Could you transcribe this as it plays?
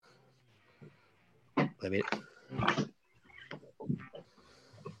Let me.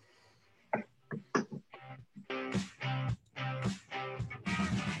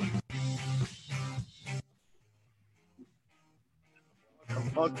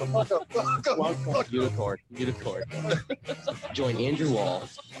 Welcome. Unicorn. Join Andrew Wall,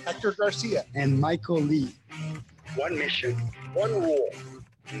 Hector Garcia, and Michael Lee. One mission, one rule.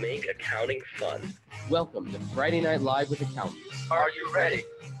 Make accounting fun. welcome to Friday Night Live with Accountants. Are you ready?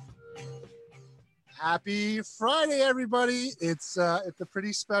 Happy Friday, everybody. It's a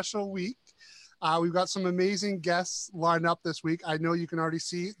pretty special week. We've got some amazing guests lined up this week. I know you can already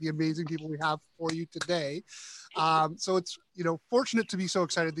see the amazing people we have for you today. So it's, fortunate to be so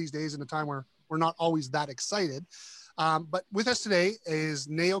excited these days in a time where we're not always that excited. But with us today is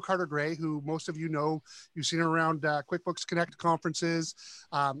Nayo Carter-Gray, who most of you know. You've seen her around QuickBooks Connect conferences.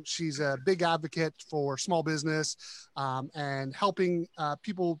 She's a big advocate for small business and helping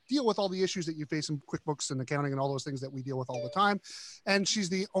people deal with all the issues that you face in QuickBooks and accounting and all those things that we deal with all the time. And she's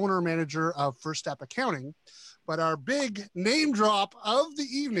the owner-manager of First Step Accounting. But our big name drop of the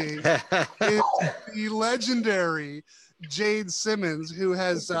evening is the legendary Jade Simmons, who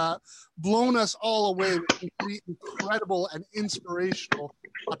has blown us all away with incredible and inspirational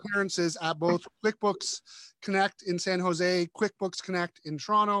appearances at both QuickBooks Connect in San Jose, QuickBooks Connect in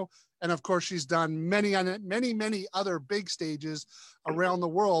Toronto, and of course, she's done many other big stages around the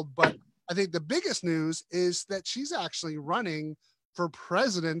world. But I think the biggest news is that she's actually running for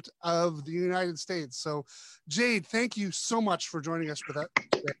president of the United States. So, Jade, thank you so much for joining us for that.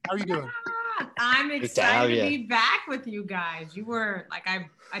 How are you doing? I'm excited to be back with you guys. You were like,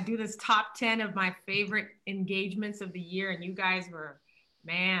 I do this top 10 of my favorite engagements of the year, and you guys were,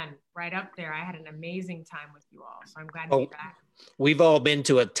 man, right up there. I had an amazing time with you all. So I'm glad to be back. We've all been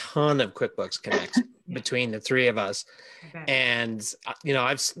to a ton of QuickBooks Connect between the three of us. And,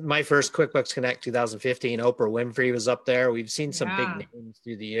 my first QuickBooks Connect 2015, Oprah Winfrey was up there. We've seen some big names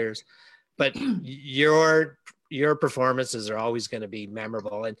through the years, but your performances are always going to be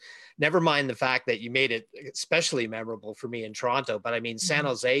memorable. And never mind the fact that you made it especially memorable for me in Toronto, but I mean, San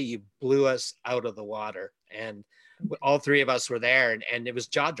Jose, you blew us out of the water. And all three of us were there, and it was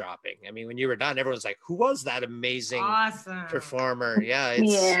jaw-dropping. I mean, when you were done, everyone's like, who was that amazing performer? Yeah,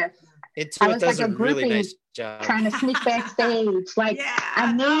 it does a really nice job. Trying to sneak backstage. Like,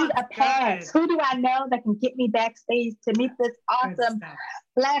 I need a pass. Who do I know that can get me backstage to meet this awesome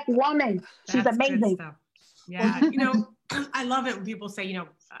Black woman? She's amazing. Yeah, I love it when people say,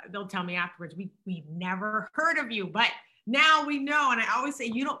 they'll tell me afterwards, we've never heard of you, but now we know. And I always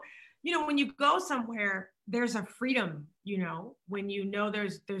say, when you go somewhere, there's a freedom, when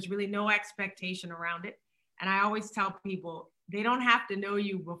there's really no expectation around it. And I always tell people, they don't have to know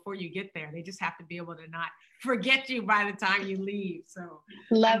you before you get there. They just have to be able to not forget you by the time you leave. So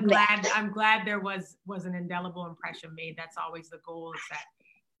I'm glad there was an indelible impression made. That's always the goal, is that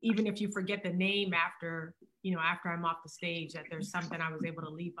even if you forget the name after I'm off the stage, that there's something I was able to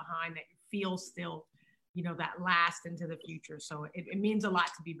leave behind that feels still, that last into the future. So it means a lot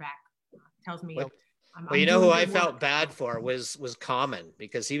to be back. It tells me. Who I felt bad for was Common,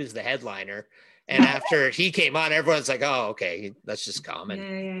 because he was the headliner. And after he came on, everyone's like, "Oh, okay, that's just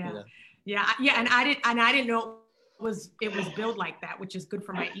Common." Yeah. And I didn't know it was billed like that, which is good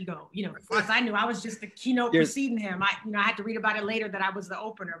for my ego. As I knew, I was just the keynote preceding him. I had to read about it later that I was the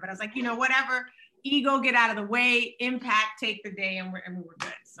opener, but I was like, whatever, ego, get out of the way, impact, take the day, and we were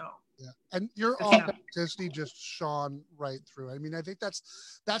good. So. Yeah, and your authenticity just shone right through. I mean, I think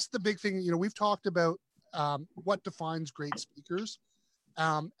that's the big thing. We've talked about what defines great speakers,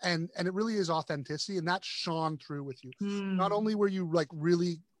 and it really is authenticity, and that shone through with you. Not only were you like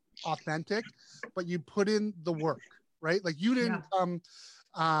really authentic, but you put in the work, right? Like you didn't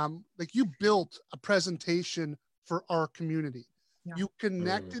like you built a presentation for our community. Yeah. You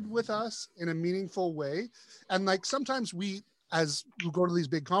connected with us in a meaningful way, and like sometimes as you go to these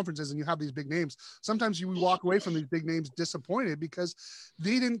big conferences and you have these big names, sometimes you walk away from these big names disappointed because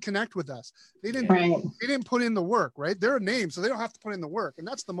they didn't connect with us. They didn't put in the work, right? They're a name, so they don't have to put in the work. And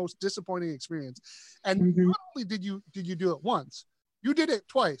that's the most disappointing experience. And not only did you do it once, you did it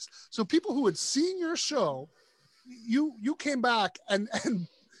twice. So people who had seen your show, you came back and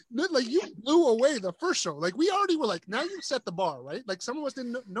like you blew away the first show. Like we already were like, now you set the bar, right? Like some of us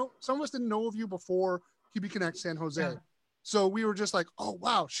didn't know of you before QB Connect San Jose. Yeah. So we were just like, oh,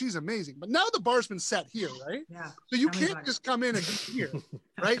 wow, she's amazing. But now the bar's been set here, right? Yeah. So you can't just come in and get here,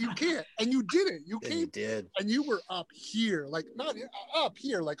 right? You can't. And you did it. You did. And you were up here, like not up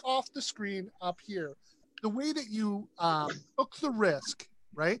here, like off the screen up here. The way that you took the risk,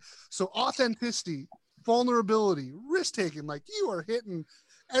 right? So authenticity, vulnerability, risk-taking, like you are hitting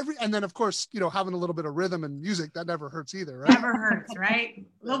and then of course, having a little bit of rhythm and music, that never hurts either, right? Never hurts, right?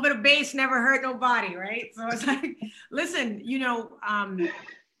 A little bit of bass never hurt nobody, right? So it's like, listen,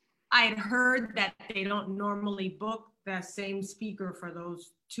 I had heard that they don't normally book the same speaker for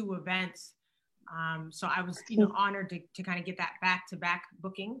those two events. So I was, honored to kind of get that back-to-back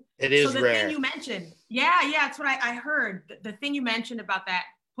booking. It is so the rare. thing you mentioned, yeah, that's what I heard. The thing you mentioned about that,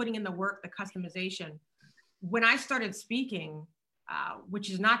 putting in the work, the customization. When I started speaking, which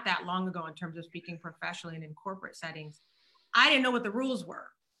is not that long ago in terms of speaking professionally and in corporate settings, I didn't know what the rules were.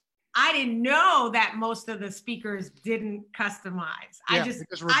 I didn't know that most of the speakers didn't customize. Yeah,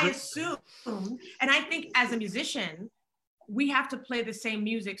 I assumed, and I think as a musician, we have to play the same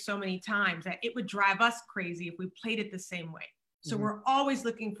music so many times that it would drive us crazy if we played it the same way. So we're always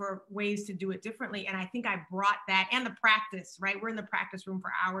looking for ways to do it differently. And I think I brought that, and the practice, right? We're in the practice room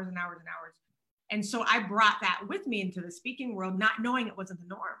for hours and hours and hours. And so I brought that with me into the speaking world, not knowing it wasn't the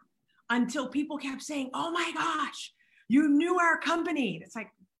norm, until people kept saying, "Oh my gosh, you knew our company." And it's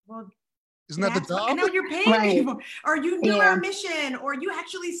like, well, isn't that the job? I know you're paying people, or you knew our mission, or you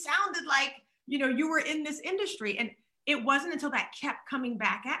actually sounded like, you were in this industry. And it wasn't until that kept coming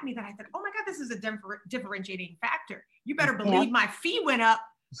back at me that I thought, oh my God, this is a differentiating factor. You better believe my fee went up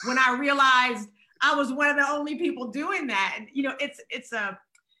when I realized I was one of the only people doing that. And,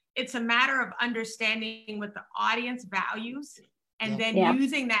 it's a matter of understanding what the audience values and then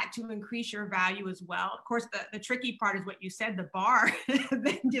using that to increase your value as well. Of course, the tricky part is what you said, the bar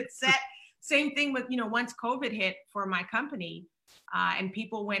then gets set. Same thing with, once COVID hit for my company and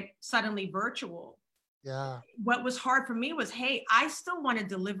people went suddenly virtual. Yeah. What was hard for me was, hey, I still want to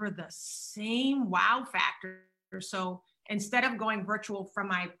deliver the same wow factor. So instead of going virtual from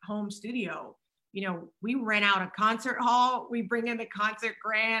my home studio, we rent out a concert hall. We bring in the concert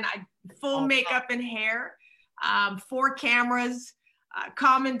grand, full makeup and hair, 4 cameras,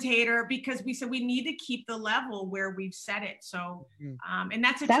 commentator, because we said we need to keep the level where we've set it. So, and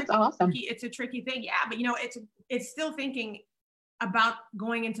that's awesome. It's a tricky thing. Yeah. But it's still thinking about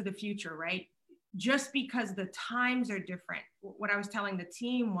going into the future, right? Just because the times are different. What I was telling the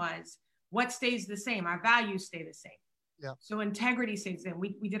team was, what stays the same? Our values stay the same. Yeah. So integrity stays the same.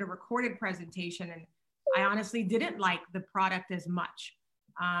 We did a recorded presentation, and I honestly didn't like the product as much.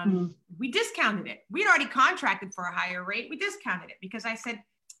 We discounted it. We'd already contracted for a higher rate. We discounted it because I said,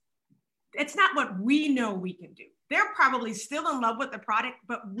 it's not what we know we can do. They're probably still in love with the product,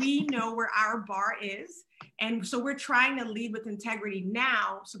 but we know where our bar is. And so we're trying to lead with integrity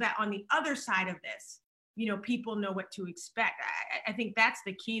now so that on the other side of this, people know what to expect. I think that's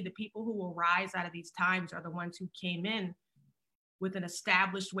the key. The people who will rise out of these times are the ones who came in with an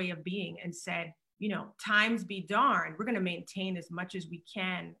established way of being and said, times be darned, we're going to maintain as much as we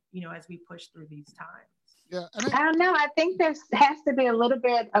can, as we push through these times. Yeah, I don't know. I think there has to be a little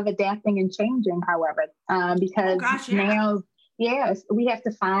bit of adapting and changing, however, because now, yes, we have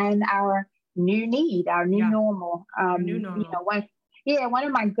to find our new need, our new normal. New normal. One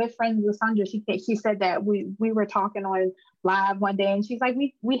of my good friends, Lysandra, she said that we were talking on live one day, and she's like,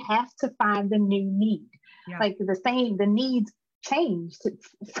 we have to find the new need. Yeah. Like the needs changed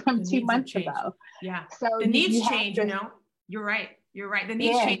from 2 months ago. Yeah. So the needs change, you're right. The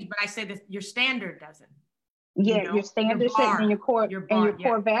needs change, but I say that your standard doesn't. Yeah, your standards and your core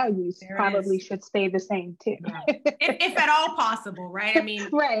values probably should stay the same too. Yeah. if at all possible, right? I mean,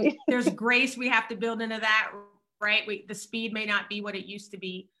 right. There's grace we have to build into that, right? The speed may not be what it used to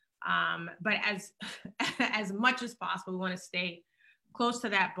be, but as much as possible, we want to stay close to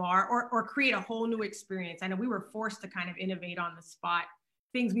that bar or create a whole new experience. I know we were forced to kind of innovate on the spot.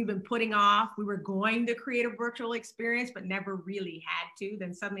 Things we've been putting off. We were going to create a virtual experience, but never really had to.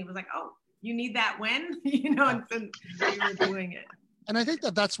 Then suddenly it was like, oh, you need that when, and then we were doing it. And I think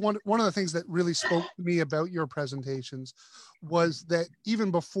that's one of the things that really spoke to me about your presentations was that even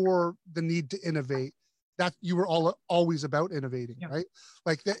before the need to innovate, that you were always about innovating, right?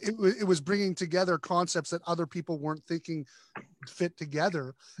 Like that it was bringing together concepts that other people weren't thinking fit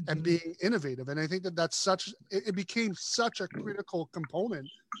together and being innovative. And I think that's it became such a critical component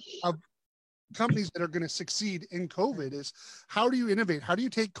of companies that are going to succeed in COVID is how do you innovate? How do you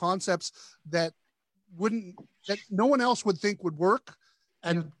take concepts that no one else would think would work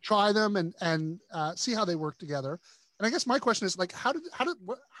and try them and see how they work together? And I guess my question is like, how did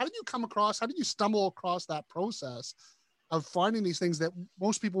you come across, how did you stumble across that process of finding these things that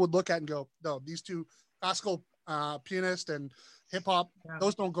most people would look at and go, no, these two classical pianist and hip hop,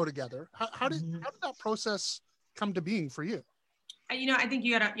 those don't go together. How did that process come to being for you? I think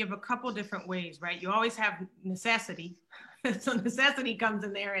you have a couple different ways, right? You always have necessity. So necessity comes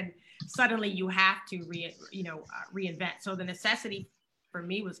in there and suddenly you have to reinvent. So the necessity for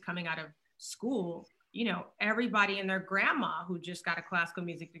me was coming out of school. You know, everybody and their grandma who just got a classical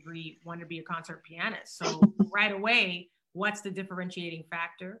music degree wanted to be a concert pianist. So right away, what's the differentiating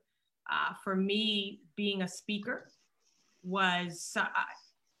factor? For me, being a speaker was, I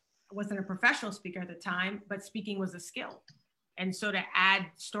wasn't a professional speaker at the time, but speaking was a skill. And so to add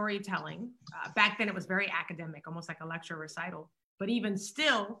storytelling, back then it was very academic, almost like a lecture recital, but even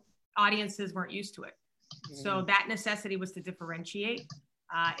still, audiences weren't used to it. So that necessity was to differentiate.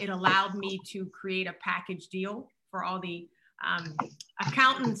 It allowed me to create a package deal for all the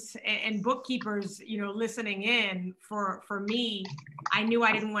accountants and bookkeepers, you know, listening in. For me, I knew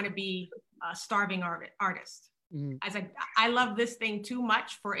I didn't want to be a starving artist. I love this thing too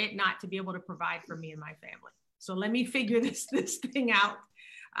much for it not to be able to provide for me and my family. So let me figure this thing out.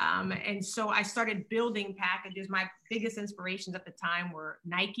 And so I started building packages. My biggest inspirations at the time were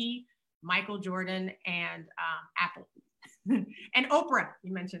Nike, Michael Jordan, and Apple. And Oprah,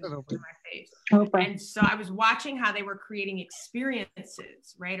 you mentioned in my face. Oprah. And so I was watching how they were creating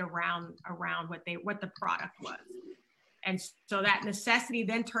experiences right around what the product was. And so that necessity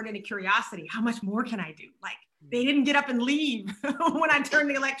then turned into curiosity. How much more can I do? Like, they didn't get up and leave when I turned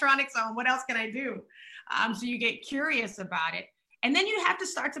the electronics on. What else can I do? So you get curious about it. And then you have to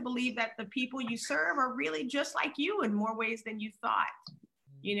start to believe that the people you serve are really just like you in more ways than you thought.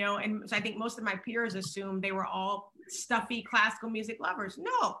 You know, and so I think most of my peers assumed they were all stuffy classical music lovers.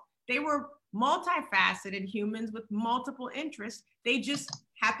 No, they were multifaceted humans with multiple interests. They just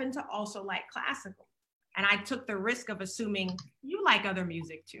happened to also like classical. And I took the risk of assuming you like other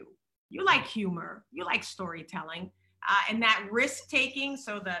music too. You like humor, you like storytelling, and that risk taking.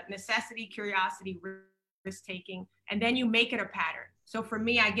 So the necessity, curiosity, risk taking, and then you make it a pattern. So for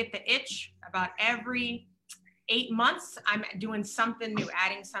me, I get the itch about every 8 months. I'm doing something new,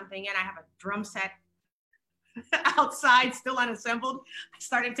 adding something in. I have a drum set outside, still unassembled. I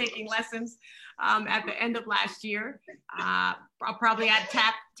started taking lessons at the end of last year. I'll probably add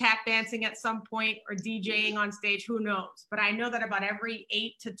tap dancing at some point or DJing on stage, who knows? But I know that about every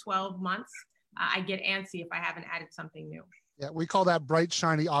 8 to 12 months, I get antsy if I haven't added something new. Yeah, we call that bright,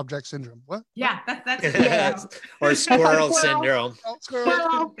 shiny object syndrome. What? Yeah, that's or squirrel syndrome.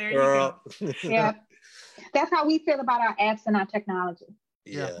 Squirrel. There you go. Yeah, that's how we feel about our apps and our technology.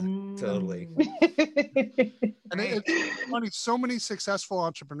 Yeah, totally. And it's funny, so many successful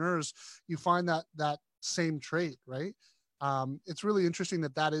entrepreneurs, you find that same trait, right? It's really interesting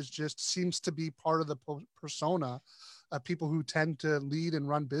that is just seems to be part of the persona of people who tend to lead and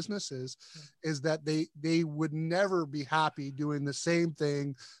run businesses, is that they would never be happy doing the same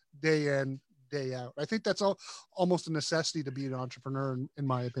thing day in, day out. I think that's almost a necessity to be an entrepreneur, in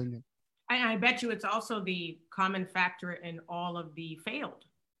my opinion. And I bet you it's also the common factor in all of the failed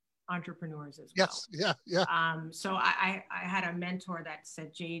entrepreneurs as well. Yes, yeah. So I had a mentor that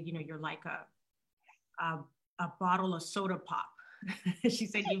said, Jade, you know, you're like a bottle of soda pop. She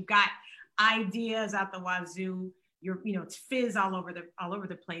said, you've got ideas out the wazoo. It's fizz all over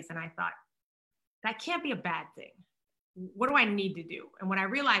the place. And I thought, that can't be a bad thing. What do I need to do? And what I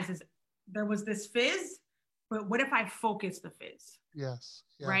realized is there was this fizz, but what if I focus the fizz? Yes.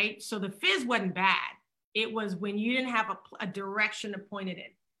 Yeah. Right. So the fizz wasn't bad. It was when you didn't have a direction to point it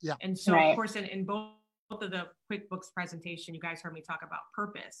in. Yeah. And so, of course, in both of the QuickBooks presentation, you guys heard me talk about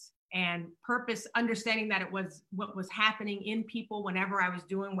purpose and purpose, understanding that it was what was happening in people whenever I was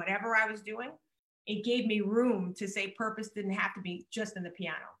doing whatever I was doing. It gave me room to say purpose didn't have to be just in the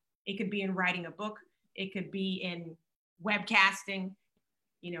piano. It could be in writing a book. It could be in webcasting.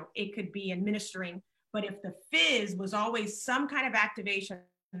 It could be in ministering. But if the fizz was always some kind of activation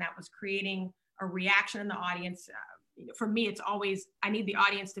that was creating a reaction in the audience, for me, it's always, I need the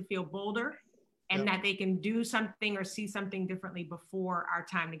audience to feel bolder and that they can do something or see something differently before our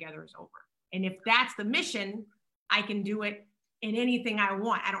time together is over. And if that's the mission, I can do it in anything I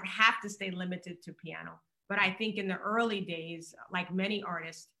want. I don't have to stay limited to piano. But I think in the early days, like many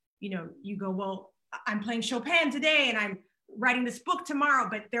artists, you go, well, I'm playing Chopin today and I'm writing this book tomorrow,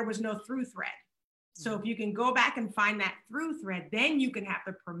 but there was no through thread. So if you can go back and find that through thread, then you can have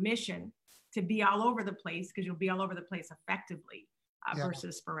the permission to be all over the place, because you'll be all over the place effectively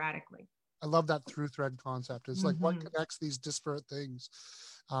versus sporadically. I love that through thread concept. It's like what connects these disparate things.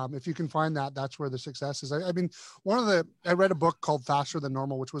 If you can find that, that's where the success is. I mean, I read a book called Faster Than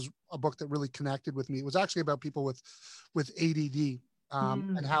Normal, which was a book that really connected with me. It was actually about people with ADD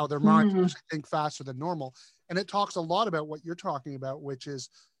and how their minds actually think faster than normal. And it talks a lot about what you're talking about, which is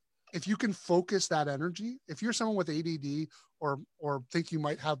if you can focus that energy, if you're someone with ADD or think you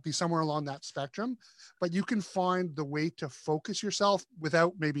might be somewhere along that spectrum, but you can find the way to focus yourself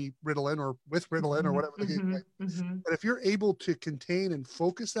without maybe Ritalin or with Ritalin or whatever the case might be. But if you're able to contain and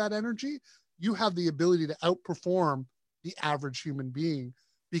focus that energy, you have the ability to outperform the average human being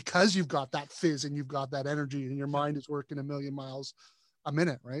because you've got that fizz and you've got that energy and your mind is working a million miles a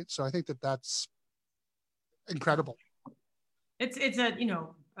minute, right? So I think that's incredible. It's a,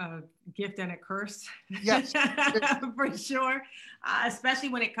 a gift and a curse. Yes. For sure. Especially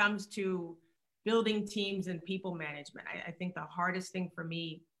when it comes to building teams and people management. I think the hardest thing for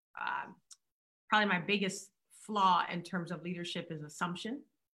me, probably my biggest flaw in terms of leadership is assumption.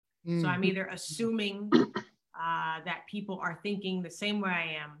 So I'm either assuming that people are thinking the same way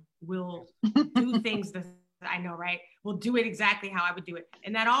I am, will do things that I know, right? Will do it exactly how I would do it.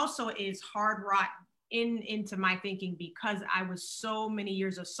 And that also is hard wrought into my thinking because I was so many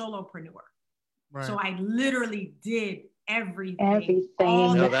years a solopreneur. Right. So I literally did everything. I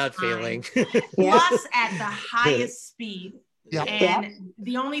know that feeling. Plus at the highest speed. Yep. And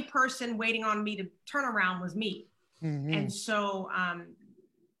the only person waiting on me to turn around was me. And so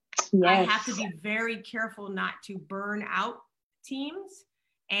I have to be very careful not to burn out teams.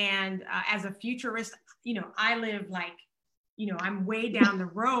 And as a futurist, I live like, I'm way down the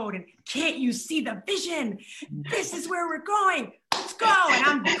road and can't you see the vision? This is where we're going. Let's go. And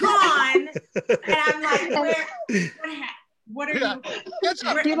I'm gone. And I'm like, what are you?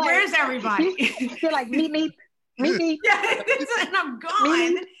 Where's everybody? You're like, me. Yeah, and I'm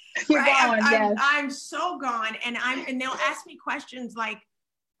gone. You're gone, I'm so gone. And they'll ask me questions like,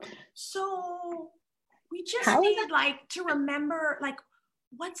 so we just need like to remember, like,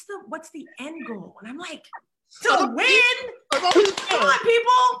 what's the end goal? And I'm like, to win. Come on,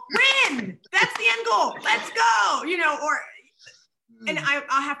 people, win. That's the end goal. Let's go. And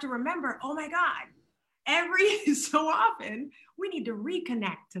I'll have to remember, oh my God, every so often we need to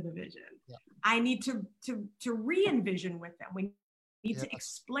reconnect to the vision. Yeah. I need to re-envision with them. We need to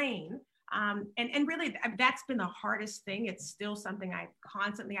explain. And really, that's been the hardest thing. It's still something I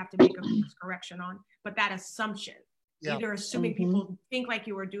constantly have to make a correction on. But that assumption, either assuming people think like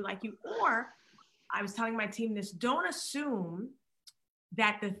you or do like you, or I was telling my team this, don't assume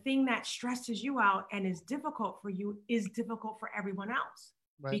that the thing that stresses you out and is difficult for you is difficult for everyone else.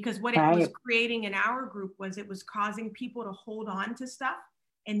 Right. Because what it was creating in our group was it was causing people to hold on to stuff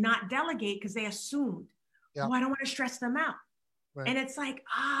and not delegate because they assumed, oh, I don't want to stress them out. Right. And it's like,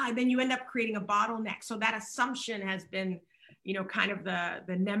 then you end up creating a bottleneck. So that assumption has been, kind of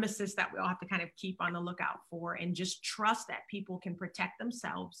the nemesis that we all have to kind of keep on the lookout for, and just trust that people can protect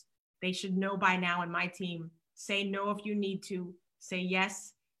themselves. They should know by now in my team, say no if you need to, say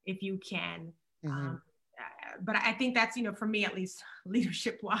yes if you can. But I think that's, for me, at least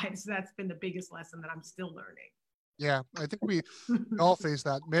leadership wise, that's been the biggest lesson that I'm still learning. Yeah, I think we all face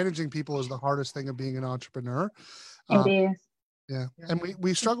that. Managing people is the hardest thing of being an entrepreneur. It is. Yeah. And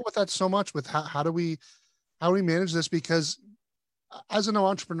we struggle with that so much with how do we manage this? Because as an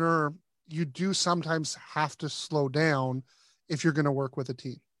entrepreneur, you do sometimes have to slow down if you're going to work with a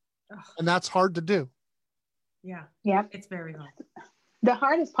team. And that's hard to do. Yeah. It's very hard. The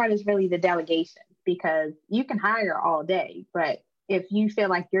hardest part is really the delegation, because you can hire all day, but if you feel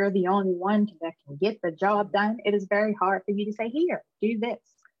like you're the only one that can get the job done, it is very hard for you to say, here, do this.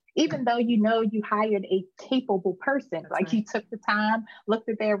 Even though you hired a capable person, you took the time, looked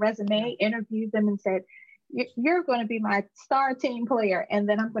at their resume, interviewed them and said, you're going to be my star team player. And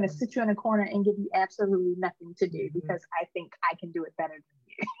then I'm going to sit you in a corner and give you absolutely nothing to do because I think I can do it better than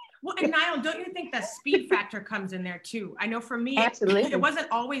you. Well, and Niall, don't you think the speed factor comes in there too? I know for me, absolutely. It wasn't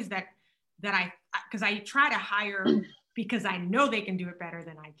always that because I try to hire because I know they can do it better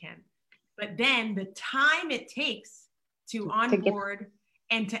than I can. But then the time it takes to onboard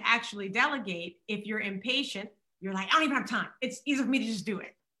and to actually delegate, if you're impatient, you're like, I don't even have time. It's easier for me to just do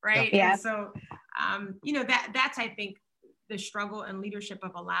it, right? Yeah. And so, that's, I think, the struggle and leadership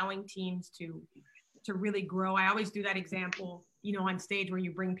of allowing teams to really grow. I always do that example, on stage where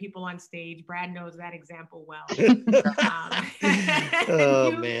you bring people on stage. Brad knows that example well.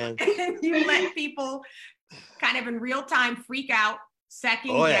 Man. You let people kind of in real time freak out,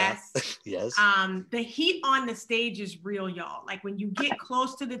 second guess. Yes. The heat on the stage is real, y'all. Like when you get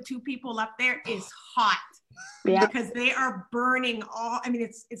close to the two people up there, it's hot. Yeah. Because they are burning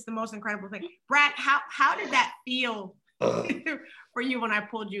it's the most incredible thing. Brad, how did that feel for you when I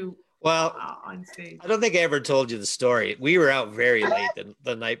pulled you on stage? I don't think I ever told you the story. We were out very late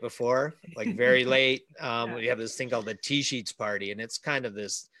the night before, like very late. We have this thing called the Tea Sheets party, and it's kind of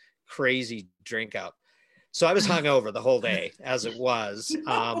this crazy drink out. So I was hungover the whole day as it was.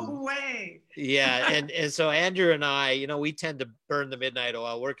 No way. Yeah. And so Andrew and I, you know, we tend to burn the midnight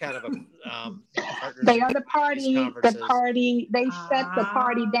oil. We're kind of a partners. They are the party, they shut the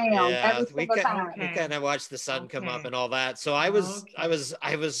party down every single time. We kind of watch the sun come up and all that. So I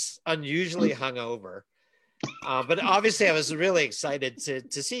was unusually hungover. But obviously I was really excited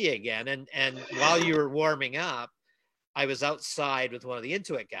to see you again. And while you were warming up, I was outside with one of the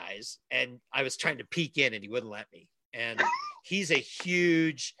Intuit guys, and I was trying to peek in, and he wouldn't let me. And he's a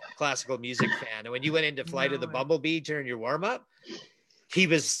huge classical music fan. And when you went into Flight of the Bumblebee during your warm up, he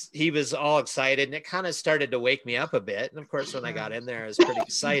was all excited, and it kind of started to wake me up a bit. And of course, when I got in there, I was pretty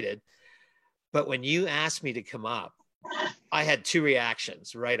excited. But when you asked me to come up, I had two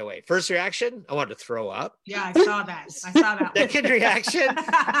reactions right away. First reaction, I wanted to throw up. Yeah, I saw that. Second reaction,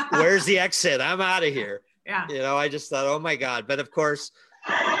 where's the exit? I'm out of here. Yeah. You know, I just thought, oh my God. But of course,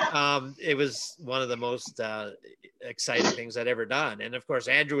 it was one of the most exciting things I'd ever done. And of course,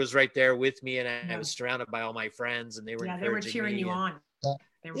 Andrew was right there with me, and I was surrounded by all my friends, and they were cheering you on.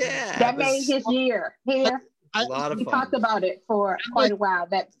 That made his year. A lot of fun. We talked about it for quite a while.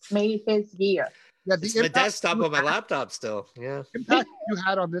 That made his year. Yeah, it's my desktop on my laptop still. Yeah. Impact you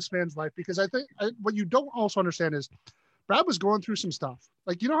had on this man's life, because I think what you don't also understand is Brad was going through some stuff.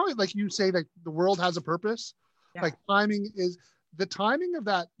 Like, you know how, like, you say that the world has a purpose? Yeah. Like, timing is the timing of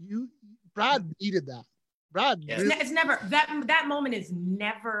that. Brad needed that. Brad. Yeah. It's never, that moment is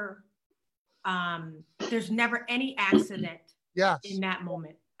never, there's never any accident in that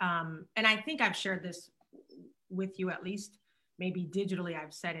moment. And I think I've shared this with you, at least maybe digitally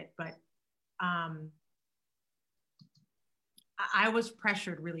I've said it, but I was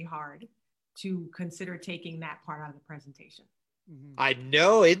pressured really hard to consider taking that part out of the presentation. I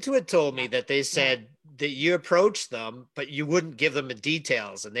know Intuit told me that they said that you approached them, but you wouldn't give them the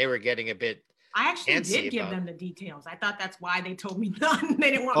details, and they were getting a bit. I actually did give them the details. I thought that's why they told me none.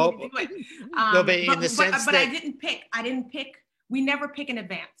 They didn't want me to do it. No, but in the sense that I didn't pick. We never pick in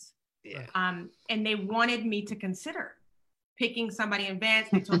advance. Yeah. And they wanted me to consider picking somebody in advance.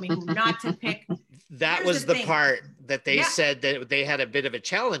 They told me who not to pick. That was the part that they said that they had a bit of a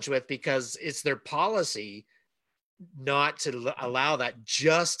challenge with, because it's their policy not to allow that,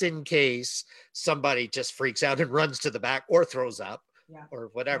 just in case somebody just freaks out and runs to the back or throws up or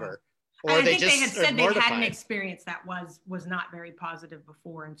whatever. Or I think they had said they had an experience that was not very positive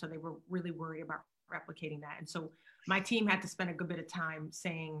before. And so they were really worried about replicating that. And so my team had to spend a good bit of time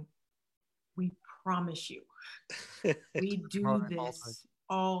saying, we promise you, we do this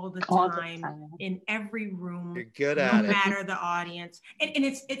all the time in every room. You're good at it. No matter the audience. And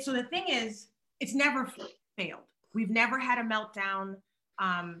it's so the thing is, it's never failed. We've never had a meltdown.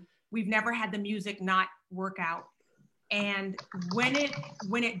 We've never had the music not work out. And when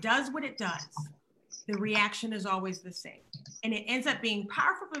it does what it does, the reaction is always the same. And it ends up being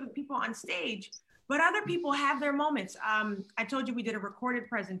powerful for the people on stage, but other people have their moments. I told you we did a recorded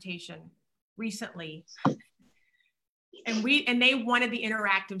presentation recently, and they wanted the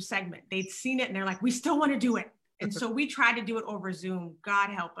interactive segment. They'd seen it and they're like, we still want to do it. And so we tried to do it over Zoom. God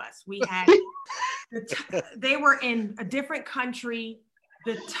help us. We had, they were in a different country,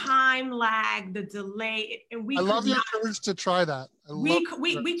 the time lag, the delay, and we. I love your courage to try that. We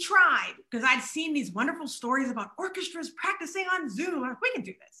tried, because I'd seen these wonderful stories about orchestras practicing on Zoom. Like, we can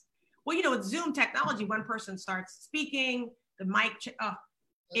do this. Well, you know, with Zoom technology, one person starts speaking, the mic.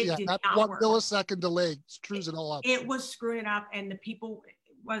 It did not work. 1 millisecond delay screws it all up. It was screwing it up, and the people, it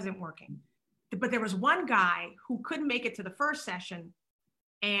wasn't working. But there was one guy who couldn't make it to the first session.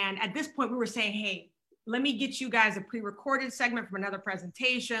 And at this point we were saying, hey, let me get you guys a pre-recorded segment from another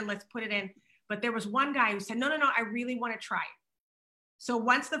presentation. Let's put it in. But there was one guy who said, no, I really want to try it. So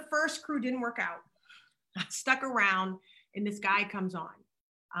once the first crew didn't work out, I stuck around, and this guy comes on.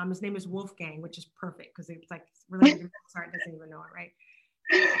 His name is Wolfgang, which is perfect, because it's like related to Mozart, doesn't even know it, right?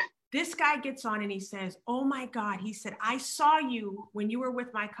 This guy gets on and he says, oh my God, he said, I saw you when you were with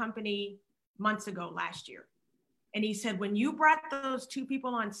my company months ago last year. And he said, when you brought those two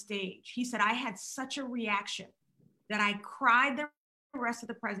people on stage, he said, I had such a reaction that I cried the rest of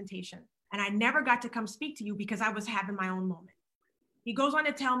the presentation, and I never got to come speak to you because I was having my own moment. He goes on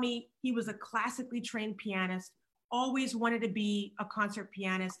to tell me he was a classically trained pianist, always wanted to be a concert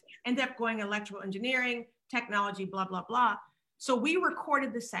pianist, ended up going electrical engineering, technology, blah, blah, blah. So we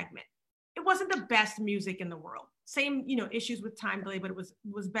recorded the segment. It wasn't the best music in the world. Same, issues with time delay, but it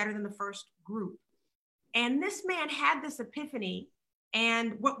was better than the first group. And this man had this epiphany,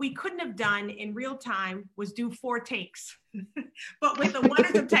 and what we couldn't have done in real time was do 4 takes. But with the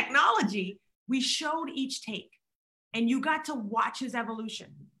wonders of technology, we showed each take, and you got to watch his evolution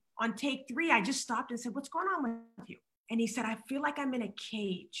on take 3, I just stopped and said, what's going on with you? And he said, I feel like I'm in a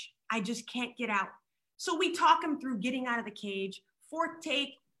cage. I just can't get out. So we talk him through getting out of the cage. 4th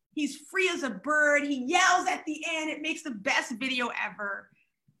take, he's free as a bird. He yells at the end. It makes the best video ever.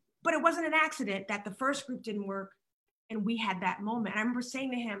 But it wasn't an accident that the first group didn't work and we had that moment. I remember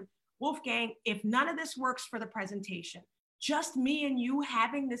saying to him, Wolfgang, if none of this works for the presentation, just me and you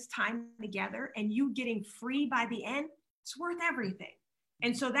having this time together and you getting free by the end, it's worth everything.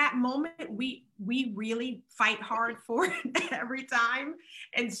 And so that moment, we really fight hard for it every time.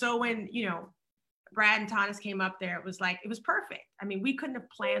 And so when, you know, Brad and Thomas came up there, it was perfect. I mean, we couldn't have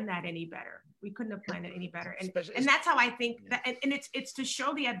planned that any better. We couldn't have planned it any better. And that's how I think that, and it's to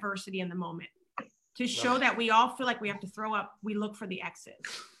show the adversity in the moment, to show that we all feel like we have to throw up, we look for the exit.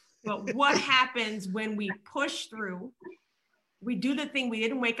 But what happens when we push through, we do the thing we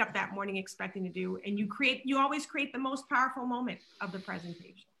didn't wake up that morning expecting to do, and you always create the most powerful moment of the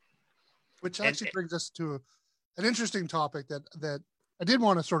presentation. Which actually brings us to an interesting topic that I did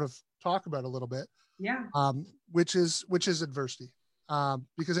want to sort of talk about a little bit. Yeah. Which is adversity.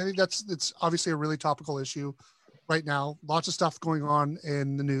 Because I think it's obviously a really topical issue right now. Lots of stuff going on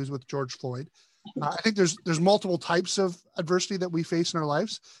in the news with George Floyd. I think there's multiple types of adversity that we face in our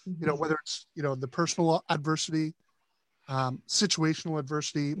lives. Mm-hmm. You know, whether it's, you know, the personal adversity, situational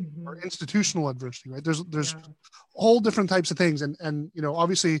adversity, mm-hmm. or institutional adversity, right? There's all different types of things. And, you know,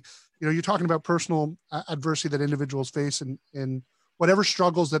 obviously, you know, you're talking about personal adversity that individuals face in whatever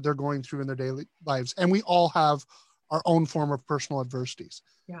struggles that they're going through in their daily lives. And we all have our own form of personal adversities.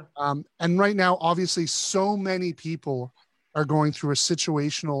 Yeah. And right now, obviously, so many people are going through a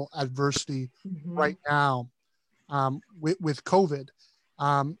situational adversity mm-hmm. right now with COVID.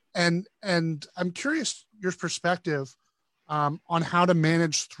 And I'm curious your perspective on how to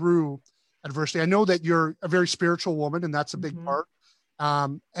manage through adversity. I know that you're a very spiritual woman, and that's a big mm-hmm. part.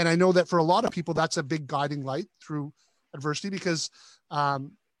 And I know that for a lot of people, that's a big guiding light through adversity, because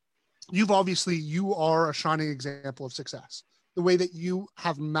you are a shining example of success. The way that you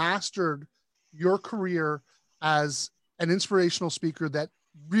have mastered your career as an inspirational speaker that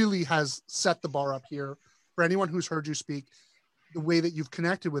really has set the bar up here for anyone who's heard you speak, the way that you've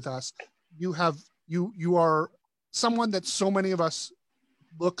connected with us, you are someone that so many of us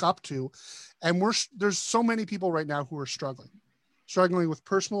look up to. And there's so many people right now who are struggling with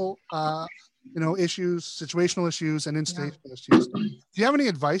personal, issues, situational issues, and institutional issues. Do you have any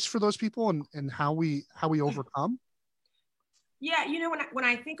advice for those people and how we overcome? Yeah, you know, when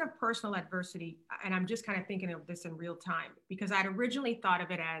I think of personal adversity, and I'm just kind of thinking of this in real time, because I'd originally thought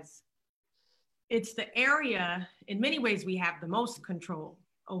of it as it's the area, in many ways, we have the most control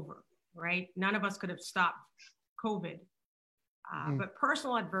over, right? None of us could have stopped COVID. But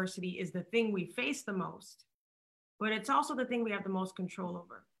personal adversity is the thing we face the most, but it's also the thing we have the most control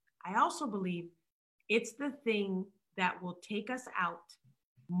over. I also believe it's the thing that will take us out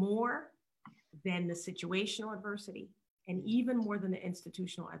more than the situational adversity, and even more than the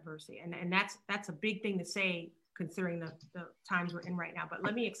institutional adversity. And that's a big thing to say, considering the times we're in right now. But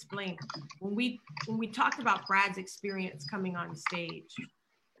let me explain. When we talked about Brad's experience coming on stage,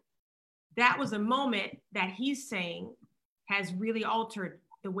 that was a moment that he's saying has really altered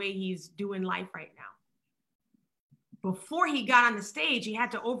the way he's doing life right now. Before he got on the stage, he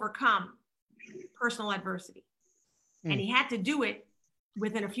had to overcome personal adversity. And he had to do it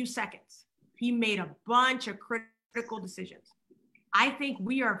within a few seconds. He made a bunch of critical decisions. I think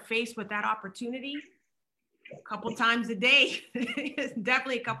we are faced with that opportunity a couple times a day,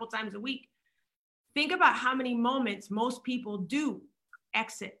 definitely a couple times a week. Think about how many moments most people do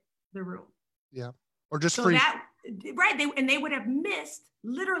exit the room. Yeah. Or just so free. Right. They would have missed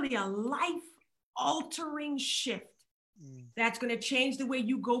literally a life-altering shift that's going to change the way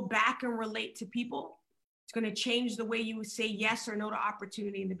you go back and relate to people. It's going to change the way you say yes or no to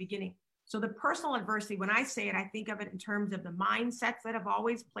opportunity in the beginning. So the personal adversity, when I say it, I think of it in terms of the mindsets that have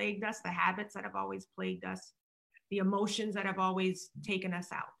always plagued us, the habits that have always plagued us, the emotions that have always taken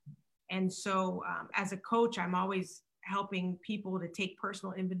us out. And so as a coach, I'm always helping people to take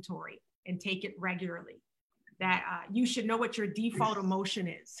personal inventory and take it regularly. That you should know what your default emotion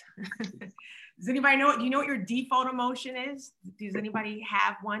is. Does anybody know? Do you know what your default emotion is? Does anybody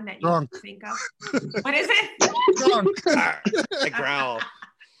have one that you think of? What is it? I growl.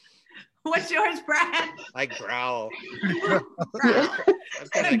 What's yours, Brad? I growl. Growl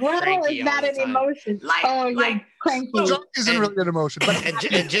is not an emotion. Like cranky. Isn't really an emotion. But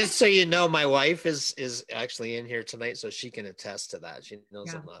and just so you know, my wife is actually in here tonight, so she can attest to that. She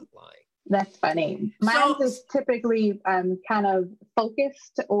knows I'm not lying. That's funny. Mine is typically kind of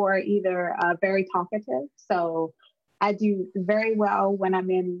focused or either very talkative. So I do very well when I'm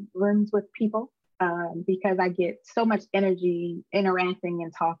in rooms with people because I get so much energy interacting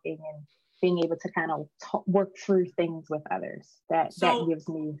and talking and being able to kind of work through things with others. That gives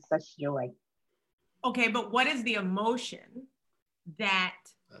me such joy. Okay, but what is the emotion that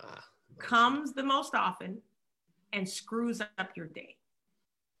comes the most often and screws up your day?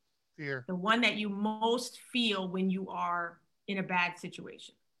 Fear. The one that you most feel when you are in a bad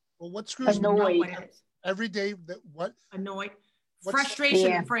situation. Well, what screws me up? What it is. Every day that what? Annoyed.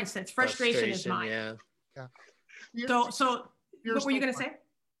 Frustration, for instance. Frustration is mine. Yeah. So what were you going to say?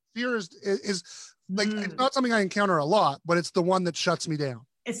 Fear is like, it's not something I encounter a lot, but it's the one that shuts me down.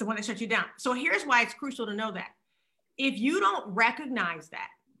 It's the one that shuts you down. So here's why it's crucial to know that. If you don't recognize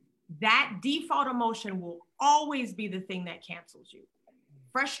that default emotion will always be the thing that cancels you.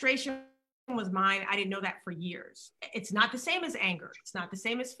 Frustration was mine. I didn't know that for years. It's not the same as anger. It's not the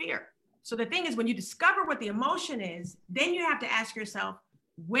same as fear. So the thing is, when you discover what the emotion is, then you have to ask yourself,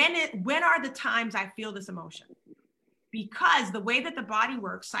 when are the times I feel this emotion? Because the way that the body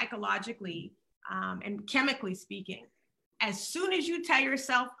works psychologically and chemically speaking, as soon as you tell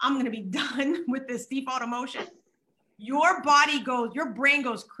yourself, I'm going to be done with this default emotion, your brain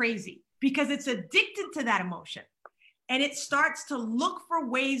goes crazy because it's addicted to that emotion. And it starts to look for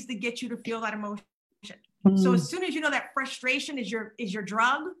ways to get you to feel that emotion. So as soon as you know that frustration is your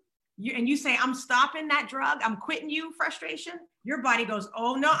drug, and you say, I'm stopping that drug, I'm quitting you, frustration, your body goes,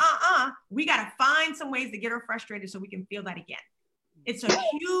 oh, no, we got to find some ways to get her frustrated so we can feel that again. It's a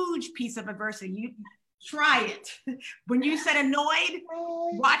huge piece of adversity. You try it. When you said annoyed,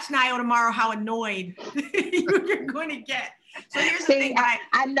 watch Nio tomorrow how annoyed you're going to get. So here's the thing.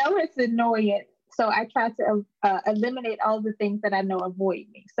 I know it's annoying. So I try to eliminate all the things that I know avoid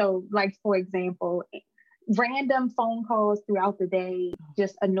me. So like, for example, random phone calls throughout the day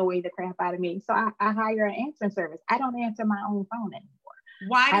just annoy the crap out of me. So I hire an answering service. I don't answer my own phone anymore.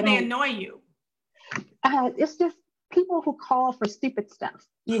 Why do they annoy you? It's just people who call for stupid stuff.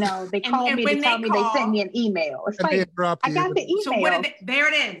 You know, they call me to tell me they sent me an email. It's like, I got the email. So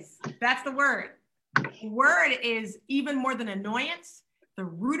there it is. That's the word. The word is even more than annoyance. The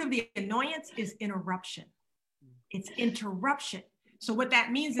root of the annoyance is interruption. It's interruption. So what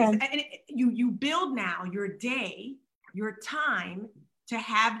that means is you build now your day, your time to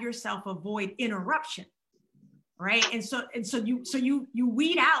have yourself avoid interruption, right? And so you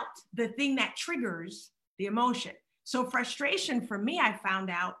weed out the thing that triggers the emotion. So frustration for me, I found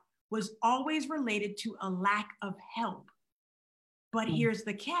out, was always related to a lack of help. But here's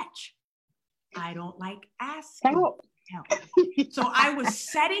the catch. I don't like asking help. So I was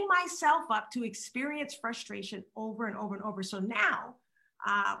setting myself up to experience frustration over and over and over. So now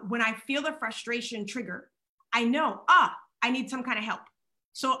when I feel the frustration trigger, I know, I need some kind of help.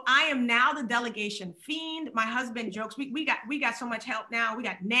 So I am now the delegation fiend. My husband jokes, we got so much help now. We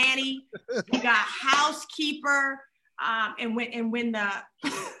got nanny, we got housekeeper. And when the,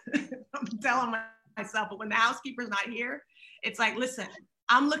 I'm telling myself, but when the housekeeper's not here, it's like, listen,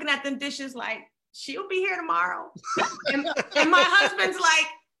 I'm looking at them dishes like, she'll be here tomorrow. And my husband's like,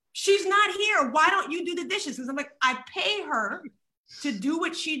 she's not here. Why don't you do the dishes? Because I'm like, I pay her to do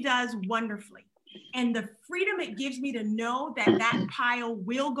what she does wonderfully. And the freedom it gives me to know that that pile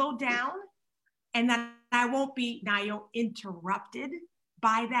will go down and that I won't be now interrupted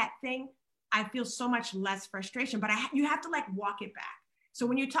by that thing. I feel so much less frustration, but you have to like walk it back. So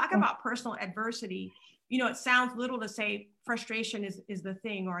when you talk about personal adversity, you know, it sounds little to say frustration is the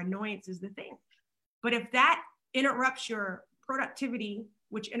thing or annoyance is the thing. But if that interrupts your productivity,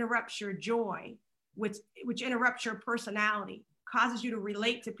 which interrupts your joy, which interrupts your personality, causes you to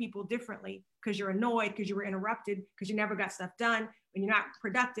relate to people differently because you're annoyed, because you were interrupted, because you never got stuff done, when you're not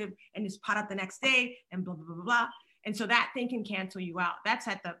productive and it's pot up the next day and blah, blah, blah, blah. And so that thing can cancel you out. That's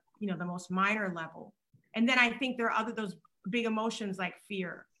at the, the most minor level. And then I think there are those big emotions like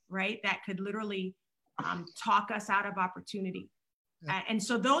fear, right? That could literally talk us out of opportunity. Yeah. And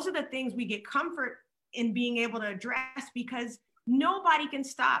so those are the things we get comfort in being able to address because nobody can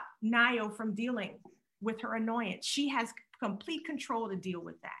stop Nio from dealing with her annoyance. She has complete control to deal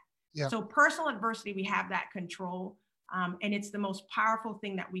with that. Yeah. So personal adversity, we have that control. And it's the most powerful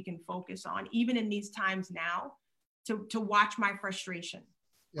thing that we can focus on, even in these times now, to watch my frustration,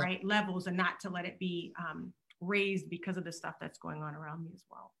 yeah, right, levels and not to let it be raised because of the stuff that's going on around me as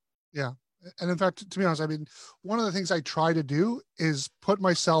well. Yeah. And in fact, to be honest, I mean, one of the things I try to do is put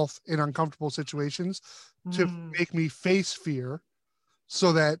myself in uncomfortable situations to make me face fear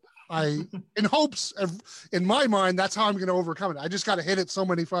so that in hopes of, in my mind, that's how I'm going to overcome it. I just got to hit it so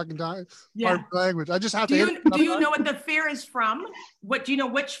many fucking times. Yeah. Language. I just have do to you, hit it. Do you know what the fear is from? What do you know?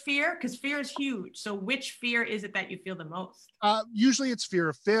 Which fear? Because fear is huge. So which fear is it that you feel the most? Usually it's fear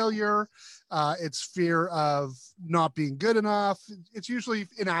of failure. It's fear of not being good enough. It's usually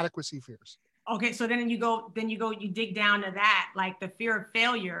inadequacy fears. Okay. So then you dig down to that, like the fear of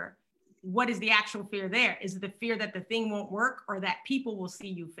failure. What is the actual fear there? Is it the fear that the thing won't work or that people will see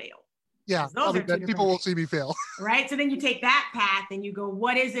you fail? Yeah, that people will see me fail. Right. So then you take that path and you go,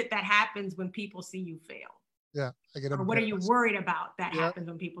 what is it that happens when people see you fail? Yeah, I get it. Or what are you worried about that happens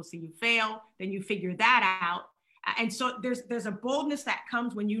when people see you fail? Then you figure that out. And so there's a boldness that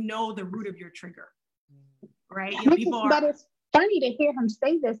comes when you know the root of your trigger. Right. But it's funny to hear him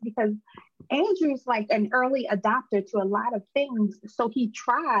say this because Andrew's like an early adopter to a lot of things. So he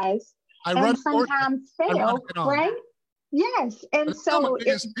tries and sometimes fail, right? Yes. And so my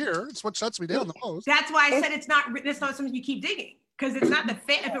biggest fear. It's what shuts me down the most. That's why I said it's not something you keep digging, because it's not if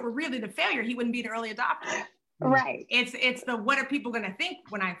it were really the failure, he wouldn't be an early adopter. Right. It's the what are people going to think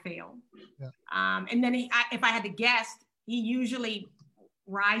when I fail? Yeah. And then if I had to guess, he usually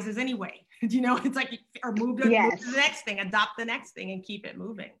rises anyway. It's like or move to the next thing, adopt the next thing, and keep it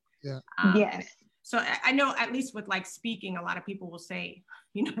moving. Yeah. Yes. So I know at least with like speaking, a lot of people will say,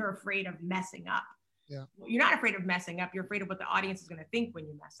 you're afraid of messing up. Yeah. Well, you're not afraid of messing up. You're afraid of what the audience is going to think when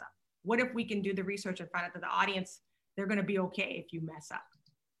you mess up. What if we can do the research and find out that the audience, they're going to be okay if you mess up?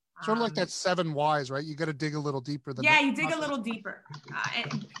 Sort of like that 7 whys, right? You got to dig a little deeper than you dig a little deeper.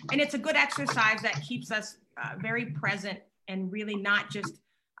 And it's a good exercise that keeps us very present and really not just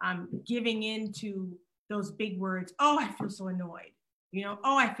giving into those big words. Oh, I feel so annoyed.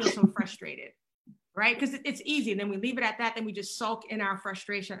 Oh, I feel so frustrated, right? Because it's easy. And then we leave it at that. Then we just sulk in our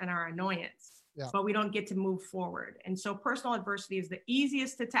frustration and our annoyance. Yeah. But we don't get to move forward. And so personal adversity is the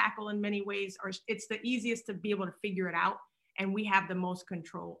easiest to tackle in many ways, or it's the easiest to be able to figure it out. And we have the most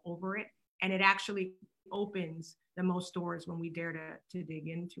control over it. And it actually opens the most doors when we dare to dig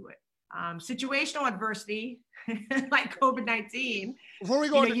into it. Situational adversity, like COVID-19. Before we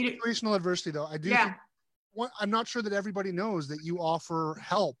go into situational adversity, though, I do think, I'm not sure that everybody knows that you offer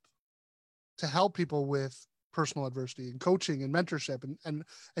help to help people with personal adversity and coaching and mentorship, and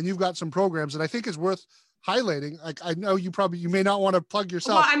you've got some programs that I think is worth highlighting. Like, I know you may not want to plug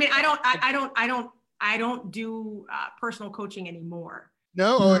yourself. Well, I mean, I don't do personal coaching anymore.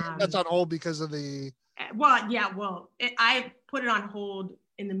 No, that's on hold because of the. I put it on hold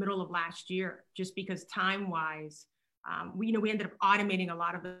in the middle of last year just because time-wise, we ended up automating a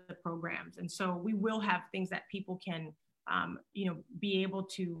lot of the programs, and so we will have things that people can. Be able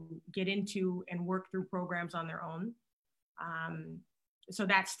to get into and work through programs on their own. So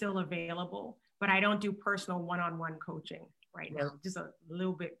that's still available, but I don't do personal one-on-one coaching right now. Just a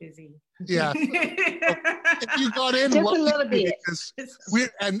little bit busy. Yeah. If you got in, just a little bit.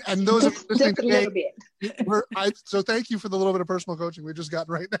 And those are listening today. So thank you for the little bit of personal coaching we just got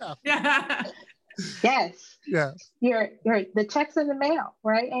right now. Yes. Yeah. You're the checks in the mail,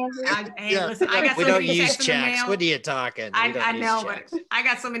 right, Andrew? Listen, I got we don't use checks. What are you talking? I know, but I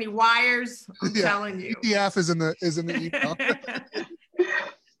got so many wires. I'm telling you. PDF is in the email.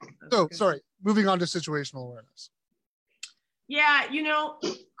 So sorry. Moving on to situational awareness. Yeah,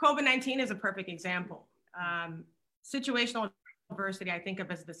 COVID-19 is a perfect example. Situational adversity, I think of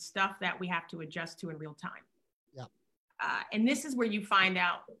as the stuff that we have to adjust to in real time. Yeah. And this is where you find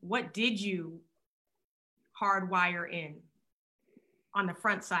out what did you hardwire in on the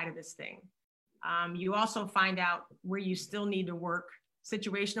front side of this thing. You also find out where you still need to work.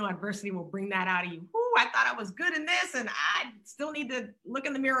 Situational adversity will bring that out of you. Ooh, I thought I was good in this and I still need to look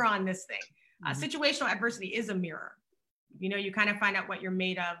in the mirror on this thing. Situational adversity is a mirror. You kind of find out what you're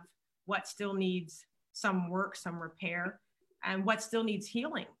made of, what still needs some work, some repair, and what still needs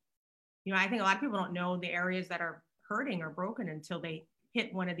healing. I think a lot of people don't know the areas that are hurting or broken until they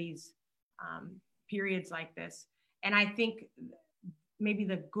hit one of these periods like this. And I think maybe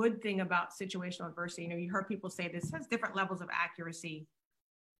the good thing about situational adversity, you heard people say this has different levels of accuracy,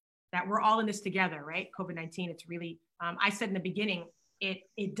 that we're all in this together, right? COVID-19, it's really, I said in the beginning,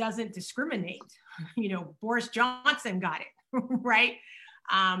 it doesn't discriminate. Boris Johnson got it, right?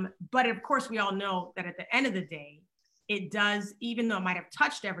 But of course, we all know that at the end of the day, it does, even though it might have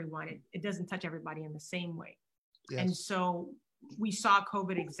touched everyone, it doesn't touch everybody in the same way. Yes. And so we saw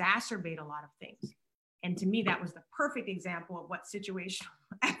COVID exacerbate a lot of things. And to me, that was the perfect example of what situational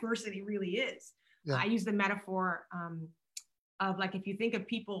adversity really is. Yeah. I use the metaphor of like, if you think of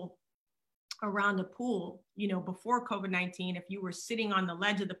people around a pool, before COVID-19, if you were sitting on the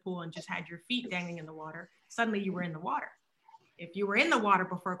ledge of the pool and just had your feet dangling in the water, suddenly you were in the water. if you were in the water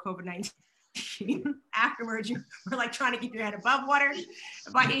before COVID-19, afterwards you were like trying to keep your head above water.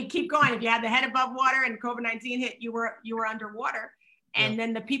 But you keep going. If you had the head above water and COVID-19 hit, you were underwater. And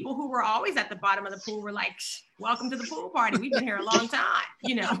then the people who were always at the bottom of the pool were like, welcome to the pool party. We've been here a long time,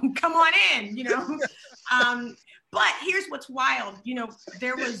 you know, come on in, you know. But here's what's wild. You know,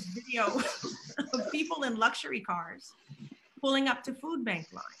 there was video of people in luxury cars pulling up to food bank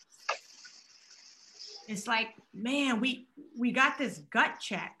lines. It's like, man, we got this gut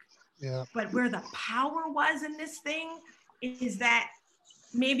check. Yeah. But where the power was in this thing is that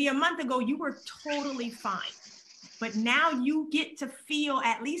maybe a month ago you were totally fine. But now you get to feel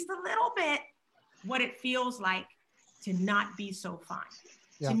at least a little bit what it feels like to not be so fine.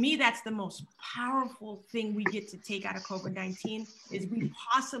 Yeah. To me, that's the most powerful thing we get to take out of COVID-19 is we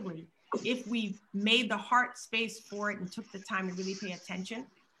possibly, if we made the heart space for it and took the time to really pay attention,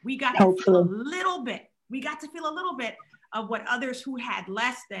 we got to feel a little bit. We got to feel a little bit of what others who had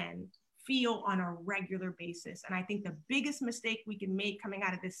less than feel on a regular basis. And I think the biggest mistake we can make coming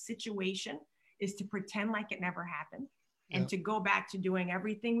out of this situation is to pretend like it never happened and to go back to doing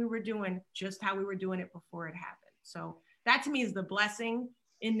everything we were doing just how we were doing it before it happened. So that to me is the blessing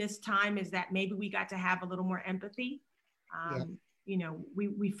in this time, is that maybe we got to have a little more empathy. You know,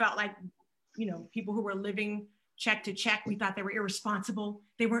 we felt like, you know, people who were living check to check, we thought they were irresponsible.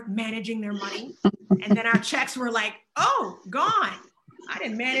 They weren't managing their money. And then our checks were like, oh, gone. I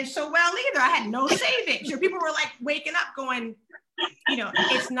didn't manage so well either. I had no savings. Or people were like waking up going, you know,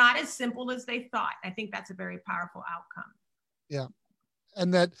 it's not as simple as they thought. I think that's a very powerful outcome. Yeah.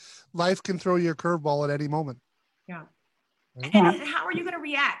 And that life can throw you a curveball at any moment. Yeah. Right? And how are you going to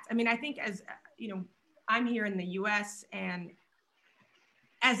react? I mean, I think as, you know, I'm here in the US, and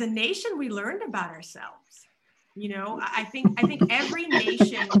as a nation, we learned about ourselves. You know, I think every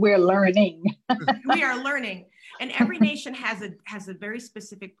nation we're learning. We are learning. And every nation has a very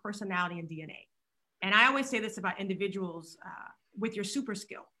specific personality and DNA. And I always say this about individuals with your super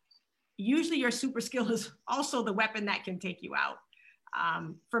skill. Usually your super skill is also the weapon that can take you out.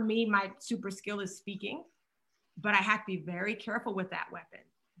 For me, my super skill is speaking, but I have to be very careful with that weapon,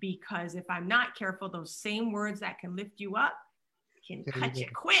 because if I'm not careful, those same words that can lift you up can cut you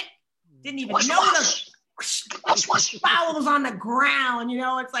quick. Didn't even know the fouls on the ground, you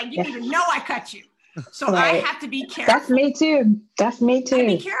know, it's like, you didn't even know I cut you. So I have to be careful. That's me too. That's me too.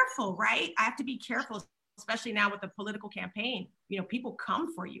 Be careful, right? I have to be careful, especially now with the political campaign. You know, people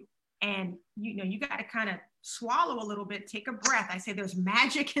come for you, and you know, you got to kind of swallow a little bit, take a breath. I say there's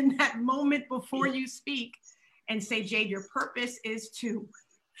magic in that moment before you speak, and say, Jade, your purpose is to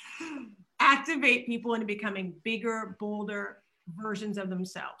activate people into becoming bigger, bolder versions of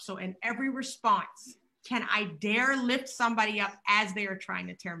themselves. So in every response, can I dare lift somebody up as they are trying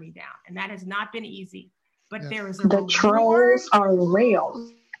to tear me down? And that has not been easy, but there is a the trolls are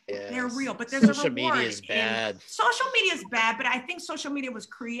real. Yes. They're real, but there's social a reward. Media is bad. Social media is bad, but I think social media was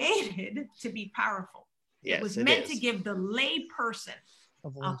created to be powerful. Yes, it was meant to give the lay person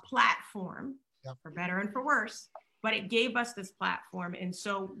a platform, for better and for worse, but it gave us this platform. And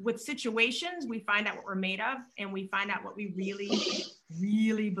so with situations, we find out what we're made of, and we find out what we really,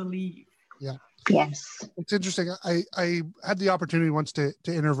 really believe. Yeah. Yes. It's interesting. I had the opportunity once to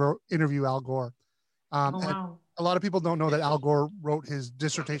interview Al Gore. Wow. A lot of people don't know that Al Gore wrote his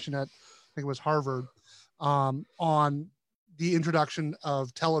dissertation at, I think it was Harvard, on the introduction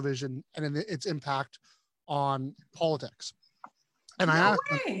of television and its impact on politics. And I asked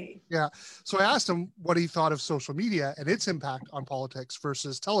him, so I asked him what he thought of social media and its impact on politics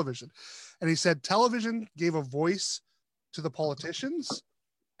versus television. And he said television gave a voice to the politicians,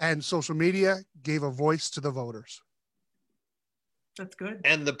 and social media gave a voice to the voters. That's good.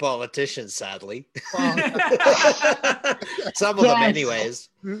 And the politicians, sadly. Some of them anyways.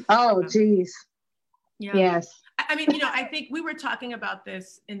 Oh, geez. Yeah. Yes. I mean, you know, I think we were talking about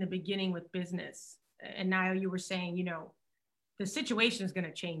this in the beginning with business. And now you were saying, you know, the situation is going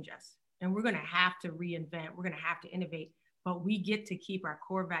to change us, and we're going to have to reinvent. We're going to have to innovate, but we get to keep our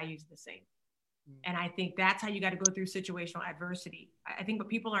core values the same. And I think that's how you got to go through situational adversity. I think what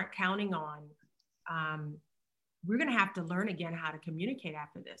people aren't counting on, we're going to have to learn again how to communicate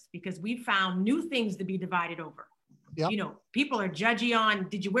after this, because we found new things to be divided over. Yep. You know, people are judgy on,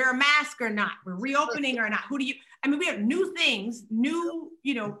 did you wear a mask or not? We're reopening or not? I mean, we have new things, new,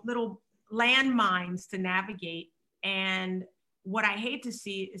 you know, little landmines to navigate. And what I hate to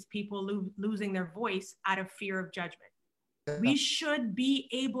see is people losing their voice out of fear of judgment. We should be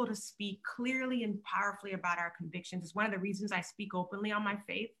able to speak clearly and powerfully about our convictions. It's one of the reasons I speak openly on my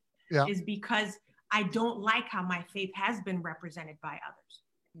faith, is because I don't like how my faith has been represented by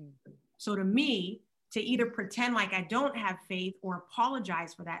others. So to me, to either pretend like I don't have faith or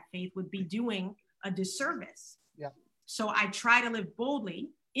apologize for that faith would be doing a disservice. Yeah. So I try to live boldly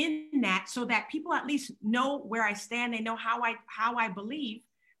in that so that people at least know where I stand. They know how I believe.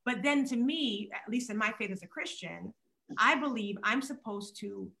 But then to me, at least in my faith as a Christian, I believe I'm supposed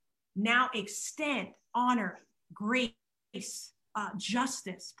to now extend honor, grace,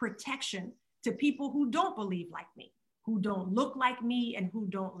 justice, protection to people who don't believe like me, who don't look like me, and who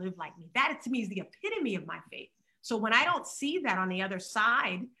don't live like me. That to me is the epitome of my faith. So when I don't see that on the other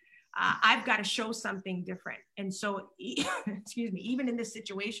side, I've got to show something different. And so, excuse me, even in this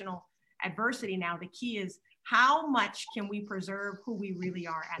situational adversity now, the key is how much can we preserve who we really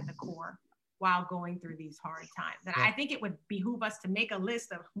are at the core while going through these hard times. And I think it would behoove us to make a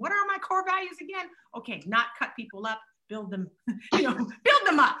list of what are my core values again? Okay, not cut people up, build them, build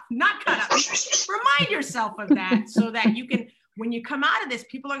them up, not cut up. Remind yourself of that so that you can, when you come out of this,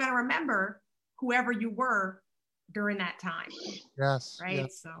 people are going to remember whoever you were during that time. Yes. Right.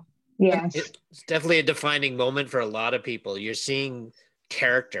 Yes. So. Yes. It's definitely a defining moment for a lot of people. You're seeing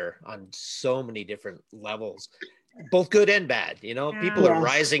character on so many different levels, both good and bad. People are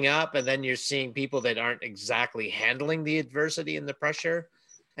rising up, and then you're seeing people that aren't exactly handling the adversity and the pressure.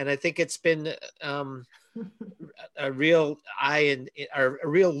 And I think it's been a real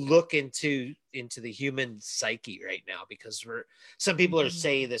look into the human psyche right now, because some people are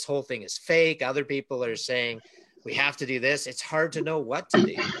saying this whole thing is fake. Other people are saying we have to do this. It's hard to know what to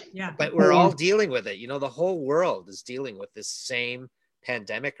do. Yeah. But we're all dealing with it. The whole world is dealing with this same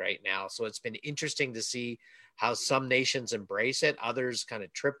pandemic right now. So it's been interesting to see how some nations embrace it. Others kind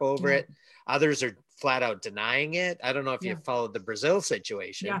of trip over it. Others are flat out denying it. I don't know if you followed the Brazil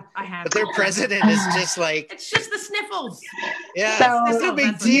situation. Yeah, I have. But their president is just like, it's just the sniffles. Yeah, so, it's no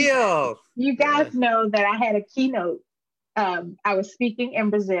big deal. You guys know that I had a keynote. I was speaking in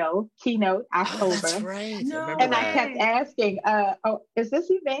Brazil, keynote October. That's right. No. And I kept asking, is this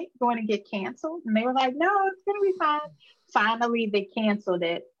event going to get canceled? And they were like, no, it's going to be fine. Finally, they canceled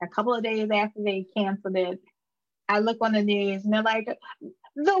it. A couple of days after they canceled it, I look on the news and they're like,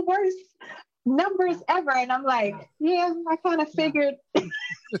 the worst numbers ever. And I'm like, yeah, I kind of figured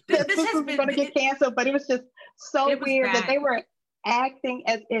this was going to get canceled, but it was just so weird that they were acting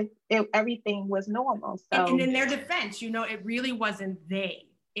as if everything was normal. So, and in their defense, it really wasn't they.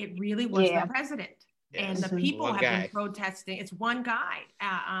 It really was the president. Yes. And the people have been protesting. It's one guy.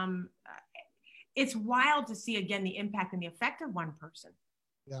 It's wild to see, again, the impact and the effect of one person,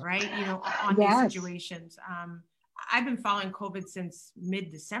 right? On these situations. I've been following COVID since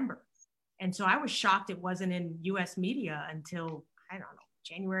mid-December. And so I was shocked it wasn't in US media until, I don't know,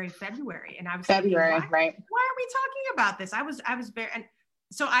 January, February. And I was thinking, why are we talking about this? I was very, and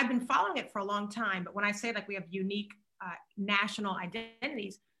so I've been following it for a long time. But when I say we have unique national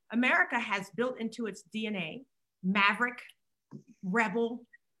identities, America has built into its DNA, maverick, rebel,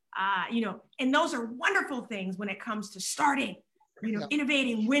 and those are wonderful things when it comes to starting,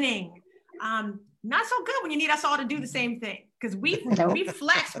 innovating, winning. Not so good when you need us all to do the same thing, because we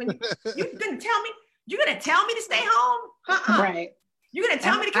flex. When you're gonna tell me to stay home? Right. You're gonna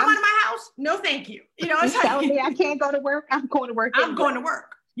tell me to come out of my house? No, thank you. It's telling me I can't go to work. I'm going to work. I'm going to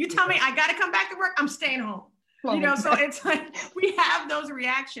work. You tell me I got to come back to work. I'm staying home. So it's like we have those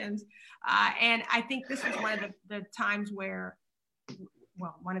reactions, and I think this was one of the times where,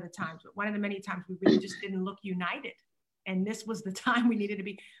 one of the many times we really just didn't look united. And this was the time we needed to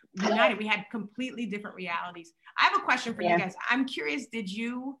be united. We had completely different realities. I have a question for you guys. I'm curious, did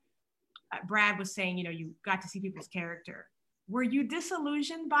you, Brad was saying, you got to see people's character. Were you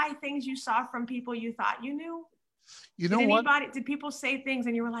disillusioned by things you saw from people you thought you knew? Did people say things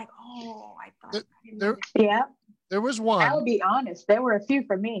and you were like, oh, I thought I didn't know. Yeah. There was one. I will be honest. There were a few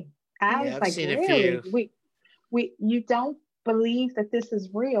for me. I was like, really? You don't believe that this is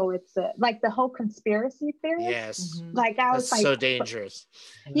real? It's like the whole conspiracy theory. Yes. Mm-hmm. Like I was so dangerous.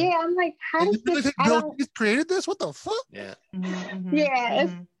 Yeah, I'm like, how does this? Bill Gates created this? What the fuck? Yeah. Mm-hmm. Yeah.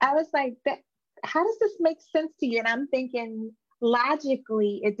 I was like, how does this make sense to you? And I'm thinking,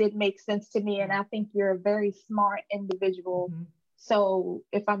 logically, it did make sense to me. And I think you're a very smart individual. Mm-hmm. So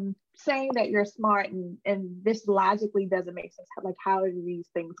if I'm saying that you're smart and this logically doesn't make sense, like how do these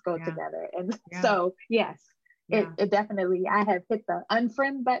things go together? And so, yes. Yeah. It definitely, I have hit the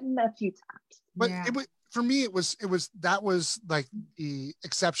unfriend button a few times. But for me, that was like the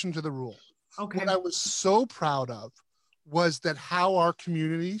exception to the rule. Okay. What I was so proud of was that how our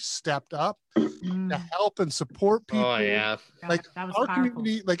community stepped up to help and support people. Oh yeah. Like that was our powerful.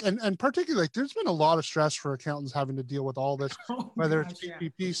 community, like, and particularly, like, there's been a lot of stress for accountants having to deal with all this, whether it's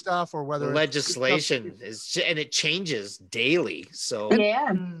PPP stuff or whether the legislation is, and it changes daily. So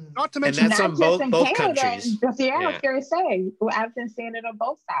yeah, not to mention, and that's on both countries. Yeah, I was going to say, well, I've been seeing it on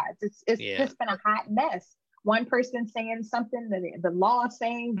both sides. It's just been a hot mess. One person saying something, the law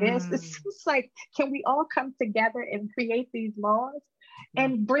saying this. It's just like, can we all come together and create these laws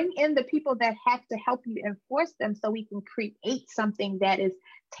and bring in the people that have to help you enforce them, so we can create something that is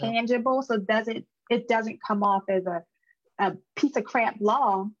tangible, so it doesn't come off as a piece of crap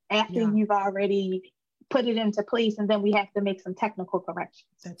law after you've already put it into place, and then we have to make some technical corrections.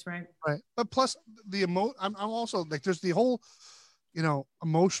 That's right. Right. But plus the I'm also like, there's the whole,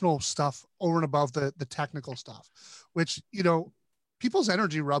 emotional stuff over and above the technical stuff, which, people's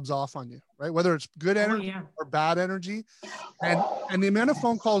energy rubs off on you, right? Whether it's good energy or bad energy. And the amount of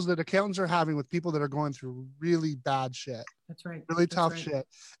phone calls that accountants are having with people that are going through really bad shit. That's right. Really tough shit.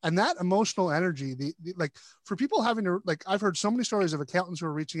 And that emotional energy, the like, for people having to, like, I've heard so many stories of accountants who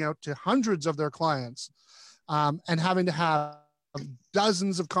are reaching out to hundreds of their clients, and having to have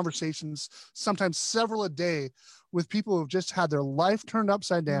dozens of conversations, sometimes several a day, with people who've just had their life turned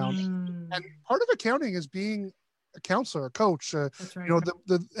upside down. And part of accounting is being a counselor, a coach, That's right.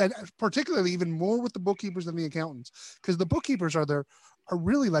 And particularly even more with the bookkeepers than the accountants, because the bookkeepers are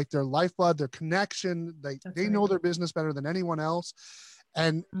really like their lifeblood, their connection. They know their business better than anyone else.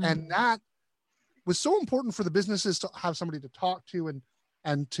 And that was so important for the businesses to have somebody to talk to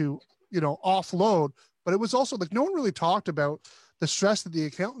and to, offload. But it was also like, no one really talked about the stress that the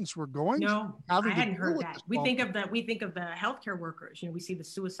accountants were going. No, I hadn't heard that. We think of the healthcare workers. We see the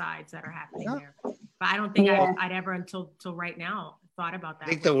suicides that are happening there. But I don't think I'd ever until right now thought about that. I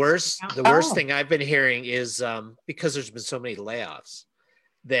think the worst thing I've been hearing is because there's been so many layoffs,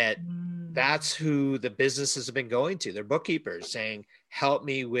 that's who the businesses have been going to. Their bookkeepers saying, help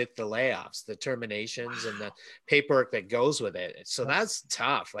me with the layoffs, the terminations, and the paperwork that goes with it. So that's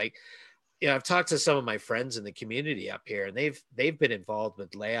tough. Like, I've talked to some of my friends in the community up here, and they've been involved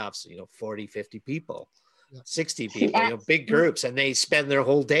with layoffs, 40, 50 people, 60 people, big groups, and they spend their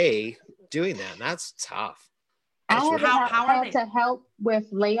whole day doing that. And that's tough. I haven't had to help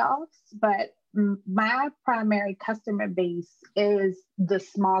with layoffs, but my primary customer base is the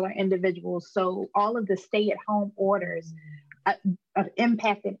smaller individuals. So all of the stay-at-home orders have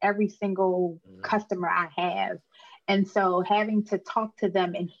impacted every single customer I have. And so having to talk to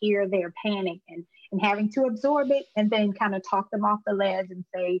them and hear their panic and having to absorb it and then kind of talk them off the ledge and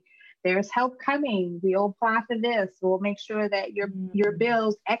say, there's help coming. We'll apply for this. We'll make sure that your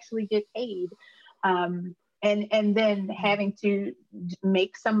bills actually get paid. And then having to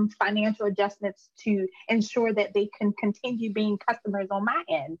make some financial adjustments to ensure that they can continue being customers on my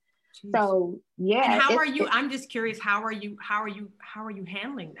end. Jeez. So yeah. And how are you? I'm just curious. How are you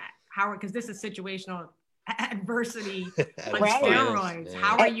handling that? Because this is situational adversity on steroids.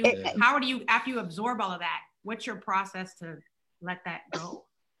 How are you after you absorb all of that? What's your process to let that go?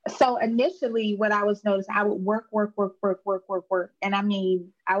 So initially what I was noticing, I would work. And I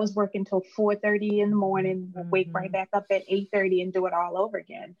mean, I was working till 4:30 in the morning, wake right back up at 8:30 and do it all over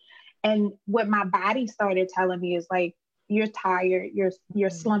again. And what my body started telling me is like, you're tired, you're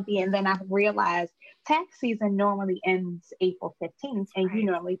slumpy. And then I realized tax season normally ends April 15th and you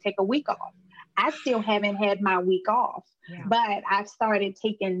normally take a week off. I still haven't had my week off, but I've started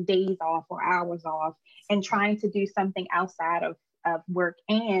taking days off or hours off and trying to do something outside of work.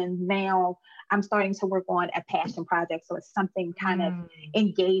 And now I'm starting to work on a passion project. So it's something kind of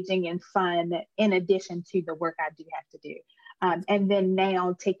engaging and fun in addition to the work I do have to do. And then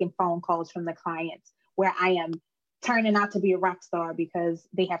now taking phone calls from the clients where I am turning out to be a rock star because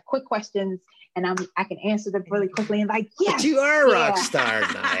they have quick questions and I can answer them really quickly and like, yes. But you are a rock star,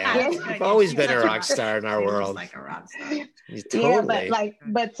 Naya. You've always been a rock star in our world. Like a rock star. Totally. Yeah,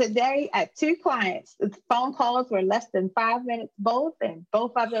 but today at 2 clients, the phone calls were less than 5 minutes both, and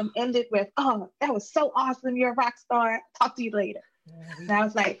both of them ended with, "Oh, that was so awesome! You're a rock star. Talk to you later." And I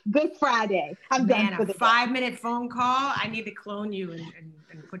was like, "Good Friday. I'm done for the 5-minute phone call. I need to clone you and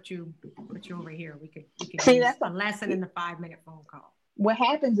put you over here. We could see use a lesson in the 5-minute phone call." What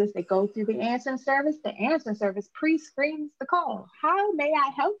happens is they go through the answering service. The answering service pre-screens the call. How may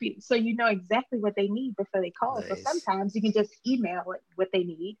I help you? So you know exactly what they need before they call. Nice. So sometimes you can just email it what they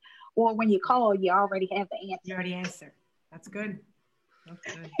need, or when you call, you already have the answer. You already answered. That's good.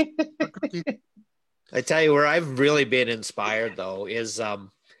 I tell you where I've really been inspired though is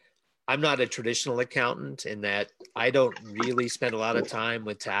I'm not a traditional accountant in that I don't really spend a lot of time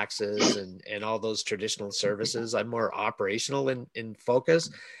with taxes and all those traditional services. I'm more operational in focus.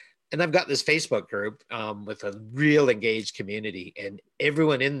 And I've got this Facebook group with a real engaged community, and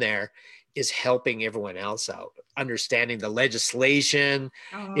everyone in there is helping everyone else out, understanding the legislation.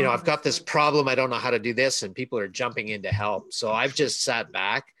 I've got this problem. I don't know how to do this, and people are jumping in to help. So I've just sat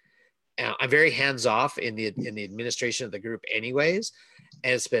back. I'm very hands off in the administration of the group anyways.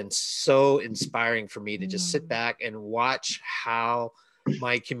 And it's been so inspiring for me to just sit back and watch how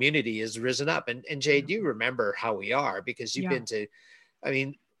my community has risen up. And Jade, you remember how we are because you've been to,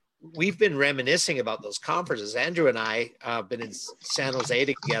 we've been reminiscing about those conferences. Andrew and I have been in San Jose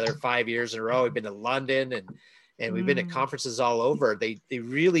together 5 years in a row. We've been to London and we've been at conferences all over. They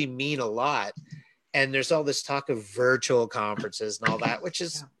really mean a lot. And there's all this talk of virtual conferences and all that, which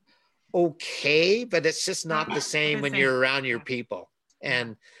is okay, but it's just not the same when you're around your people.